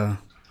out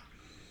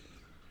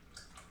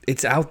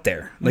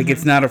there. Like,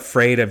 it's not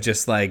afraid of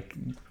just like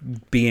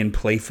being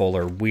playful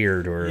or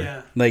weird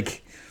or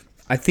like.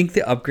 I think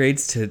the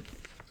upgrades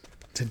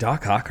to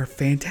Doc Ock are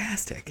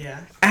fantastic.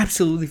 Yeah.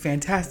 Absolutely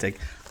fantastic.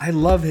 I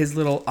love his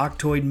little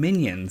Octoid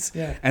minions.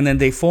 Yeah. And then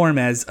they form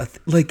as that's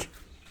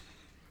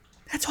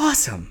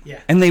awesome.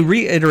 Yeah. And they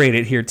reiterate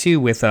it here too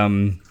with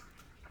the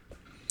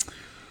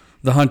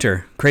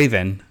Hunter,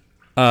 Craven,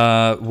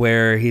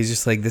 where he's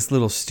just like, this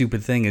little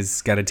stupid thing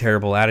has got a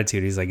terrible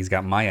attitude. He's like, he's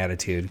got my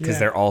attitude because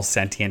they're all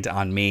sentient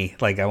on me.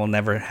 Like, I will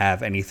never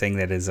have anything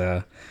that is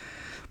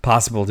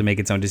possible to make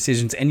its own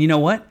decisions. And you know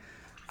what?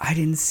 I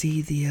didn't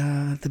see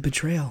the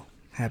betrayal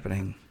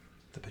happening.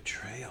 The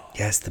betrayal.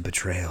 Yes, the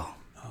betrayal.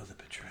 Oh, the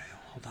betrayal.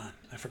 Hold on,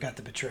 I forgot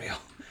the betrayal.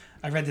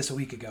 I read this a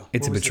week ago.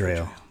 It's a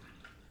betrayal.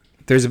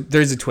 There's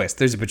a twist.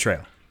 There's a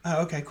betrayal.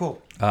 Oh, okay,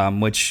 cool.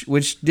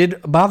 Which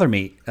did bother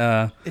me.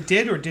 It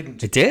did or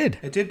didn't? It did.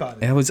 It did bother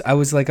me. I was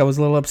a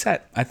little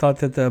upset. I thought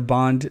that the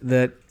bond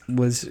that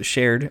was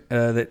shared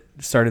that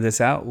started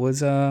this out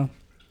was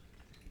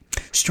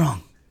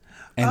strong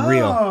and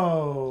real.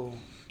 Oh.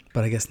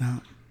 But I guess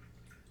not.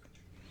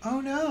 Oh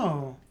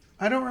no.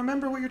 I don't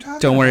remember what you're talking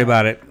about. Don't worry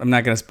about it. I'm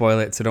not going to spoil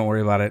it, so don't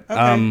worry about it.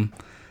 Okay.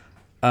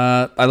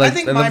 I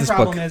think love my this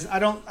problem book. is I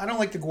don't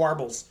like the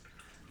Gwarbles.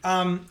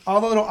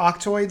 All the little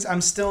octoids, I'm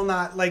still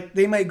not like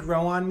they might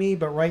grow on me,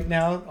 but right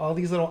now all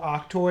these little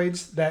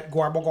octoids that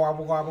gwarble.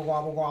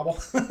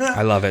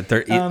 I love it.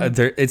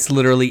 They're it's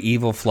literally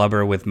evil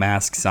flubber with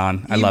masks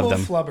on. I love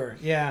them. Evil flubber,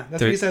 yeah,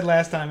 that's what you said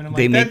last time, and I'm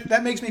like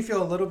that makes me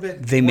feel a little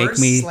bit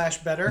worse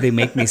 / better. They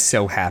make me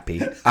so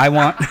happy. I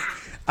want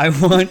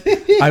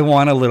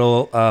a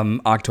little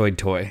octoid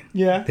toy.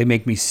 Yeah, they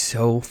make me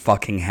so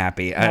fucking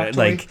happy.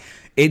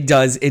 It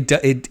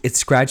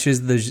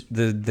scratches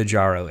the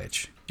Jaro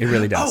itch. It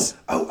really does.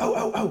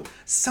 Oh.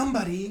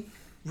 Somebody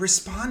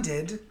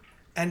responded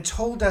and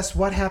told us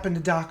what happened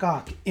to Doc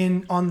Ock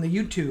on the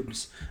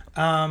YouTubes.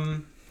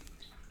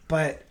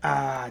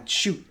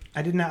 Shoot,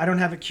 I don't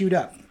have it queued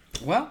up.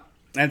 Well,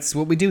 that's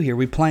what we do here.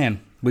 We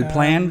plan. We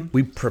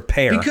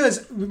prepare.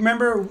 Because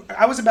remember,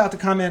 I was about to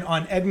comment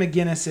on Ed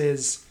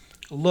McGuinness's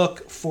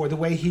look for the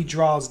way he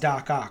draws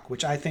Doc Ock,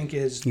 which I think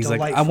is delightful.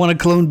 Like, I want a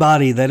clone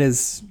body that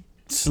is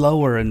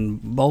slower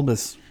and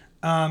bulbous.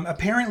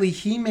 Apparently,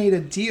 he made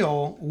a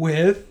deal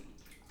with,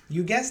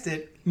 you guessed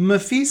it,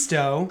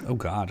 Mephisto. Oh,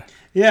 God.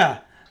 Yeah.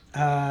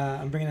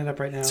 I'm bringing it up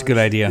right now. It's a good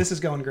idea. This is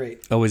going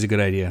great. Always a good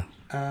idea.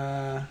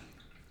 I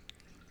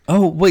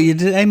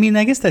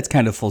guess that's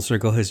kind of full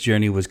circle. His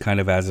journey was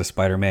kind of as a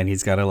Spider-Man.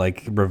 He's got to,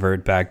 like,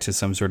 revert back to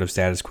some sort of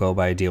status quo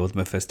by a deal with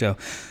Mephisto.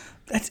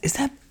 Is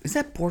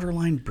that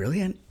borderline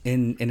brilliant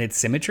in its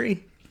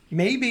symmetry?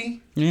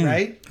 Maybe,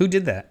 right? Who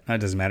did that? It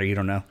doesn't matter. You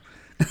don't know.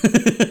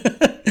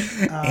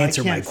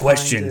 Answer my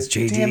questions,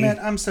 JD. Damn it!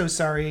 I'm so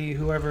sorry.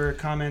 Whoever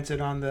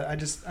commented on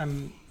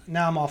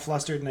I'm all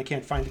flustered and I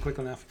can't find it quick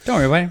enough. Don't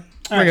worry about it.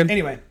 All right.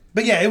 Anyway,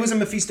 but yeah, it was a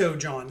Mephisto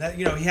John. That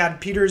he had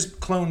Peter's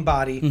clone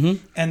body,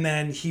 and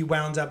then he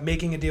wound up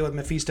making a deal with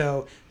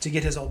Mephisto to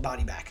get his old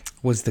body back.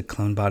 Was the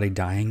clone body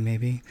dying?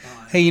 Maybe.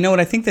 Hey, you know what?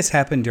 I think this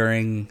happened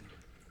during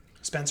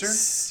Spencer.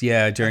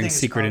 Yeah, during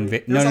Secret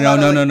Invasion.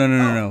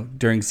 No.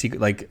 During Secret,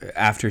 like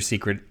after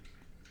Secret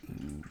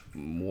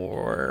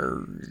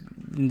War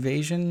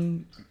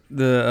Invasion,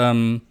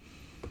 the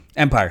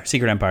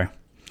Secret Empire,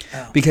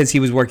 because he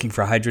was working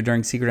for Hydra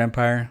during Secret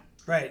Empire,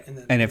 right?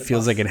 And it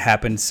feels like it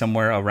happened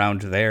somewhere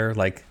around there,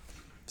 like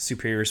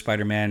Superior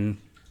Spider-Man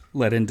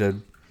led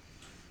into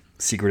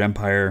Secret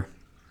Empire,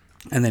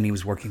 and then he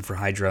was working for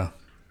Hydra,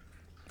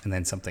 and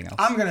then something else.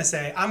 I'm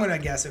gonna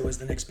guess it was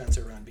the Nick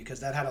Spencer run because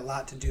that had a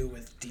lot to do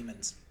with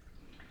demons,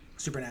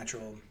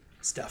 supernatural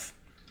stuff.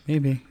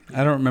 Maybe.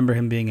 I don't remember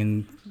him being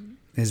in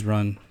his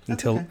run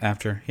until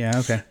after. Yeah,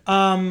 okay.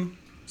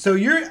 So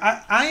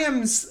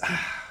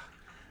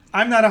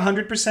I'm not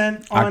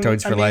 100% on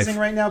Octoids for Amazing life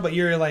right now, but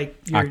you're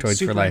Octoids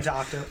super for life.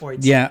 into Octoids.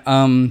 Yeah,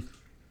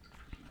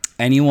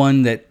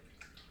 anyone that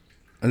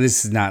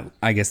this is not,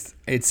 I guess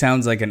it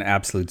sounds like an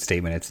absolute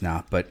statement, it's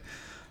not, but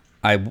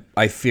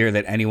I fear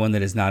that anyone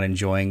that is not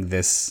enjoying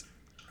this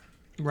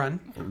arc,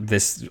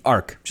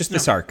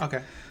 this arc.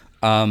 Okay.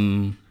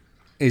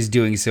 Is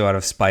doing so out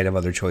of spite of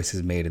other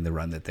choices made in the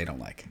run that they don't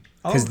like.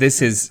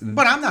 Because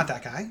But I'm not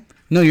that guy.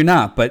 No, you're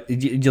not. But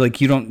you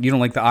don't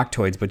like the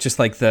Octoids. But just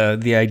like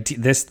the idea,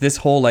 this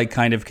whole like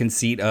kind of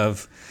conceit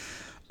of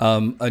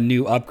a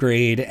new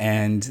upgrade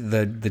and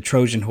the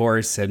Trojan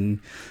horse and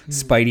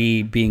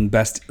Spidey being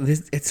best.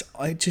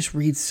 It just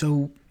reads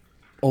so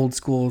old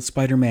school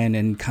Spider-Man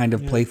and kind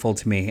of playful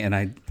to me, and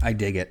I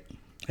dig it.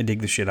 I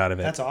dig the shit out of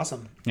it. That's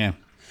awesome. Yeah.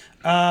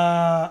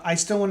 I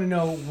still want to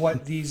know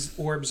what these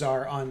orbs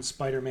are on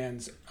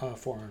Spider-Man's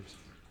forearms.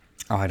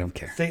 Oh, I don't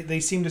care. They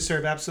seem to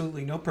serve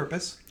absolutely no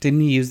purpose. Didn't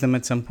he use them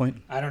at some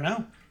point? I don't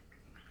know.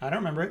 I don't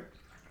remember it.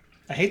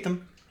 I hate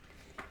them.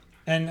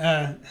 And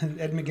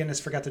Ed McGuinness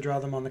forgot to draw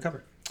them on the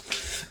cover.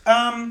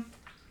 All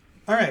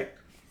right.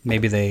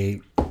 Maybe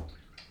they...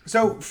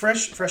 So,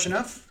 fresh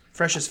enough?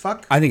 Fresh as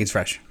fuck? I think it's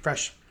fresh.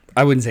 Fresh.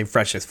 I wouldn't say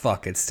fresh as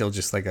fuck. It's still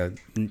just like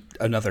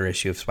another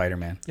issue of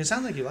Spider-Man. It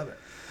sounds like you love it.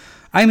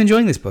 I'm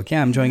enjoying this book.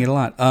 Yeah, I'm enjoying it a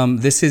lot.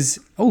 This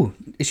is... Oh,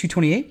 issue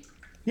 28?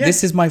 Yeah.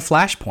 This is my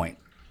flashpoint.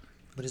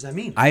 What does that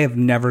mean? I have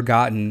never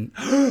gotten...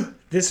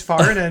 This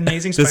far in an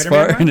Amazing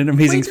Spider-Man? This far in an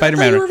Amazing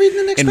Spider-Man. You were reading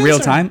the Nick in Spencer. real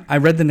time, I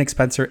read the Nick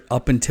Spencer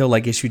up until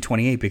like issue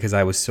 28 because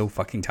I was so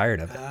fucking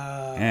tired of it.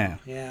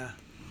 Yeah.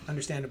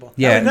 Understandable.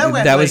 Yeah,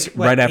 that was like,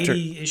 right after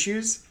 80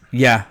 issues.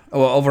 Yeah,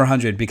 well, over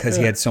 100 because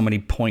he had so many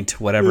point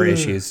whatever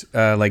issues,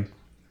 like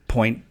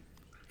point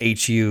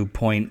HU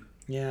point.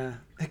 Yeah,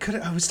 it could.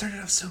 Oh, it started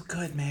off so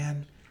good,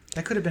 man.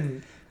 That could have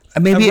been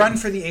maybe a run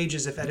for the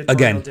ages if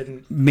editorial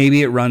didn't.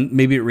 Maybe it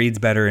reads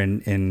better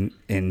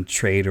in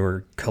trade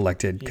or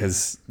collected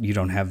because you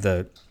don't have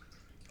the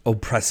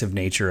oppressive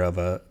nature of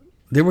a.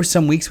 There were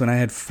some weeks when I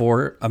had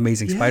 4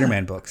 Amazing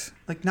Spider-Man books.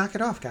 Like, knock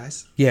it off,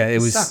 guys. Yeah,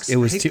 it sucks.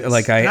 was too,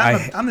 like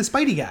I'm the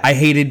Spidey guy. I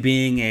hated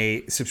being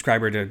a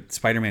subscriber to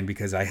Spider-Man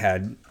because I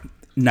had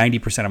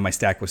 90% of my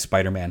stack was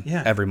Spider-Man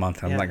every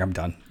month. I'm like, I'm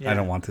done. I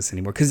don't want this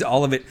anymore because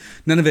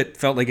none of it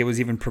felt like it was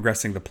even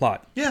progressing the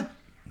plot. Yeah.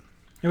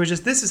 It was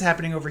just this is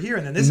happening over here,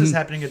 and then this is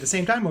happening at the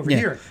same time over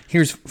here.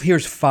 Here's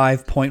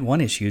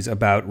 5.1 issues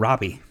about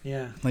Robbie.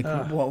 Yeah. Like,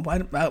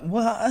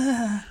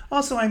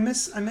 Also, I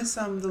miss his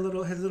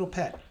little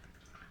pet.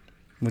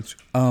 Which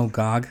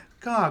Gog.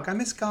 Gog, I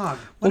miss Gog.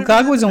 Well,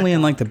 Gog was only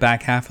in like the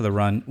back half of the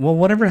run. Well,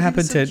 whatever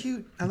happened to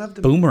cute. I loved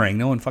him. Boomerang?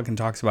 No one fucking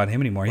talks about him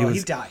anymore.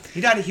 He died.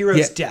 He died a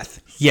hero's death.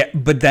 Yeah,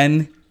 but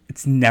then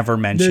it's never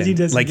mentioned.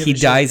 He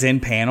dies in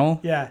panel.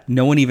 Yeah.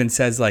 No one even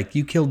says like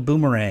you killed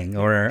Boomerang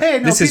or hey,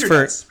 no, this Peter is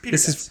for does. Peter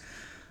this does. is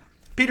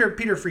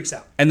Peter freaks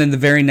out. And then the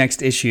very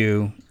next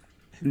issue,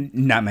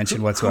 not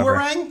mentioned whatsoever.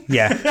 Boomerang?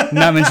 Yeah,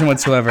 not mentioned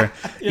whatsoever.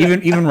 Yeah.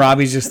 Even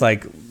Robbie's just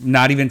like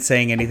not even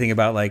saying anything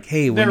about like,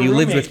 hey, when you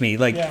lived with me,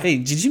 like, hey,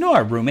 did you know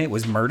our roommate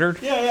was murdered?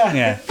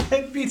 Yeah.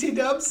 BT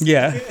Dubs.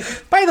 Yeah.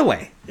 By the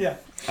way. Yeah.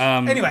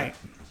 Anyway,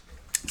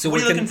 so what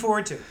are you looking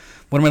forward to?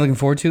 What am I looking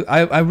forward to?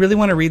 I really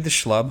want to read the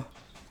Schlub.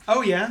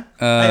 Oh yeah.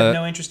 I have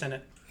no interest in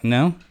it.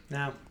 No.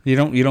 No. You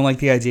don't like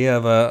the idea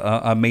of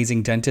a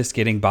amazing dentist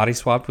getting body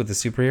swapped with a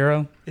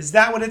superhero? Is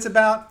that what it's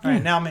about? All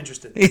right, now I'm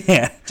interested.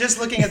 Yeah. Just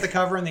looking at the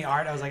cover and the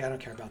art, I was like, I don't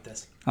care about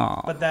this.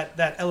 Aww. But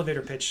that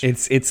elevator pitch.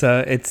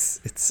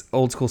 It's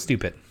old school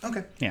stupid.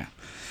 Okay. Yeah.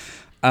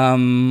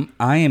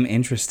 I am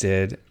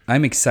interested.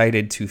 I'm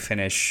excited to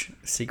finish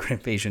Secret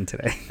Invasion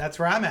today. That's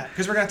where I'm at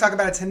because we're going to talk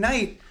about it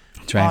tonight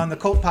on the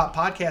Cult Pop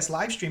Podcast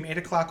live stream,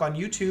 8:00 on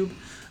YouTube.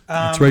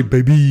 That's right,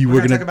 baby. We're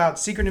going to talk about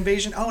Secret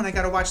Invasion. Oh, and I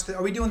got to watch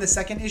are we doing the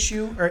second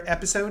issue or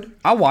episode?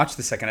 I'll watch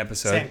the second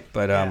episode. Same.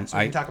 But so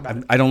we can talk about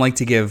it. I don't like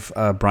to give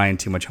Brian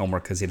too much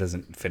homework because he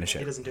doesn't finish it.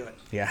 He doesn't do it.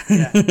 Yeah.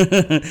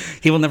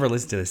 He will never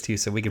listen to this too,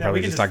 so we can probably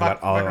just talk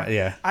about all of it.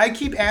 Yeah. I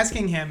keep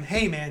asking him,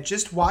 hey man,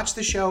 just watch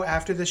the show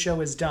after the show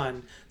is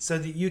done so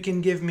that you can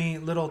give me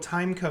little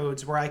time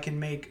codes where I can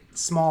make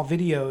small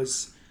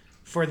videos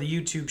for the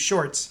YouTube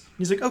shorts.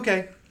 He's like,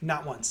 okay.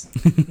 Not once.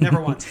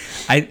 Never once.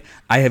 I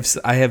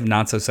have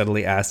not so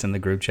subtly asked in the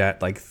group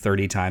chat like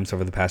 30 times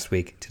over the past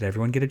week, did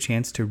everyone get a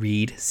chance to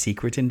read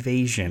Secret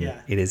Invasion?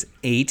 Yeah. It is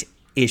 8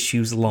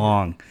 issues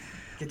long.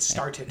 Get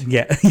started.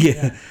 Yeah.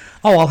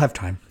 Oh, I'll have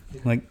time.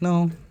 Yeah. Like,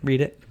 no, read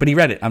it. But he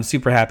read it. I'm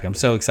super happy. I'm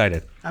so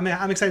excited. I'm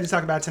excited to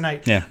talk about it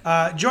tonight.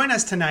 Yeah. Join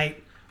us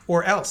tonight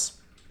or else.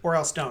 Or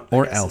else don't.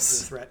 Or else.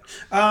 Is the threat.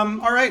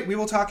 All right. We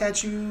will talk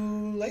at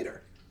you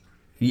later.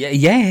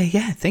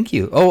 Yeah. Thank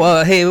you.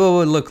 Oh, hey,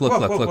 look.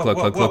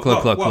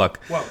 Whoa.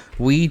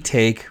 We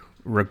take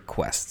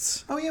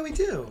requests. Oh, yeah, we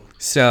do.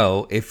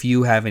 So if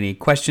you have any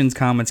questions,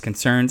 comments,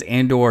 concerns,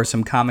 and/or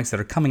some comics that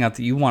are coming out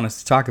that you want us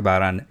to talk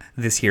about on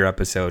this here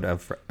episode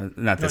of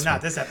this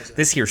episode,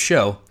 this here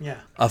show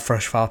of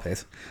Fresh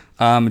Floppies,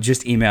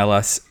 just email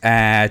us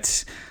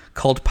at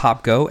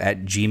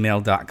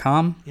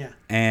cultpopgo@gmail.com. Yeah.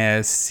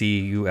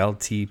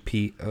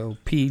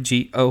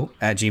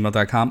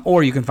 cultpopgo@gmail.com,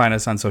 or you can find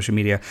us on social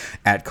media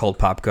at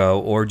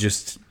cultpopgo, or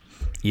just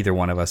either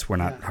one of us. We're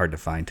not hard to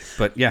find,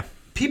 but yeah.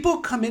 People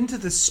come into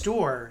the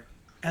store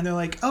and they're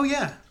like, "Oh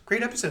yeah,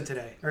 great episode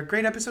today," or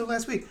 "Great episode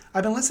last week.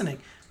 I've been listening."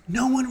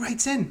 No one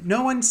writes in.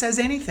 No one says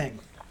anything.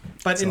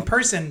 But in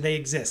person, they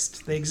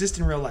exist. They exist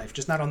in real life,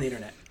 just not on the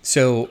internet.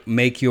 So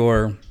make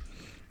your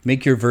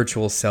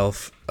virtual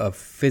self a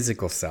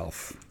physical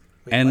self.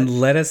 Wait, and what?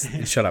 let us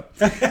shut up.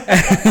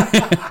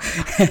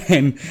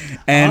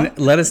 and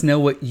let us know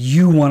what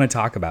you want to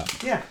talk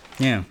about. Yeah.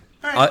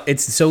 All right.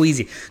 It's so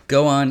easy.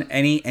 Go on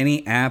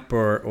any app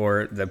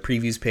or the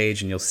previews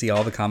page, and you'll see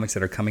all the comics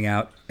that are coming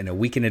out in a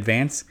week in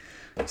advance.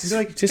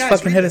 Just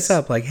fucking hit us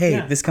up. Like,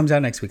 hey, this comes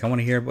out next week. I want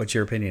to hear what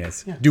your opinion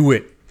is. Yeah. Do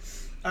it.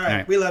 All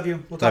right. We love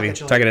you. We'll talk at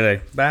you later. Talk it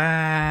today.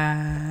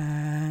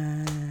 Bye.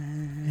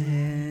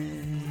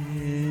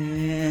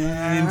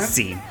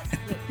 Scene.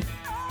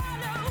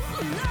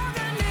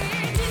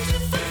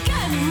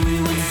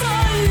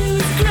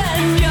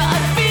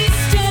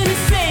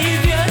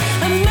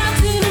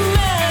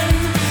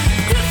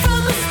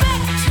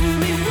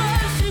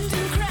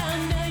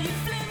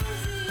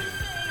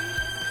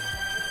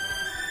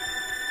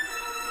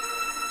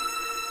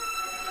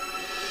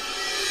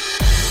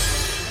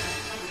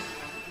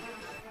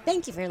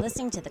 Thank you for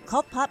listening to the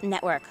Cult Pop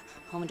Network,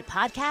 home to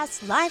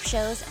podcasts, live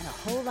shows, and a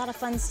whole lot of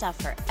fun stuff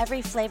for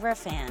every flavor of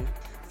fan.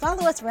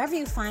 Follow us wherever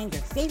you find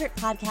your favorite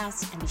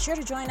podcasts, and be sure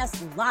to join us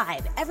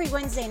live every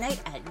Wednesday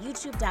night at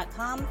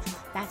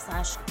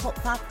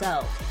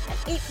youtube.com/cultpopgo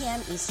at 8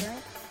 p.m. Eastern.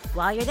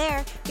 While you're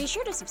there, be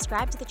sure to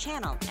subscribe to the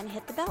channel and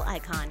hit the bell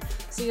icon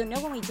so you'll know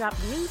when we drop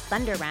new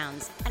Thunder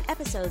Rounds and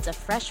episodes of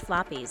Fresh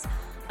Floppies,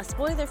 a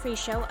spoiler-free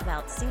show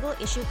about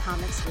single-issue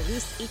comics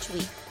released each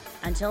week.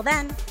 Until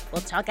then,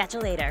 we'll talk at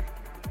you later.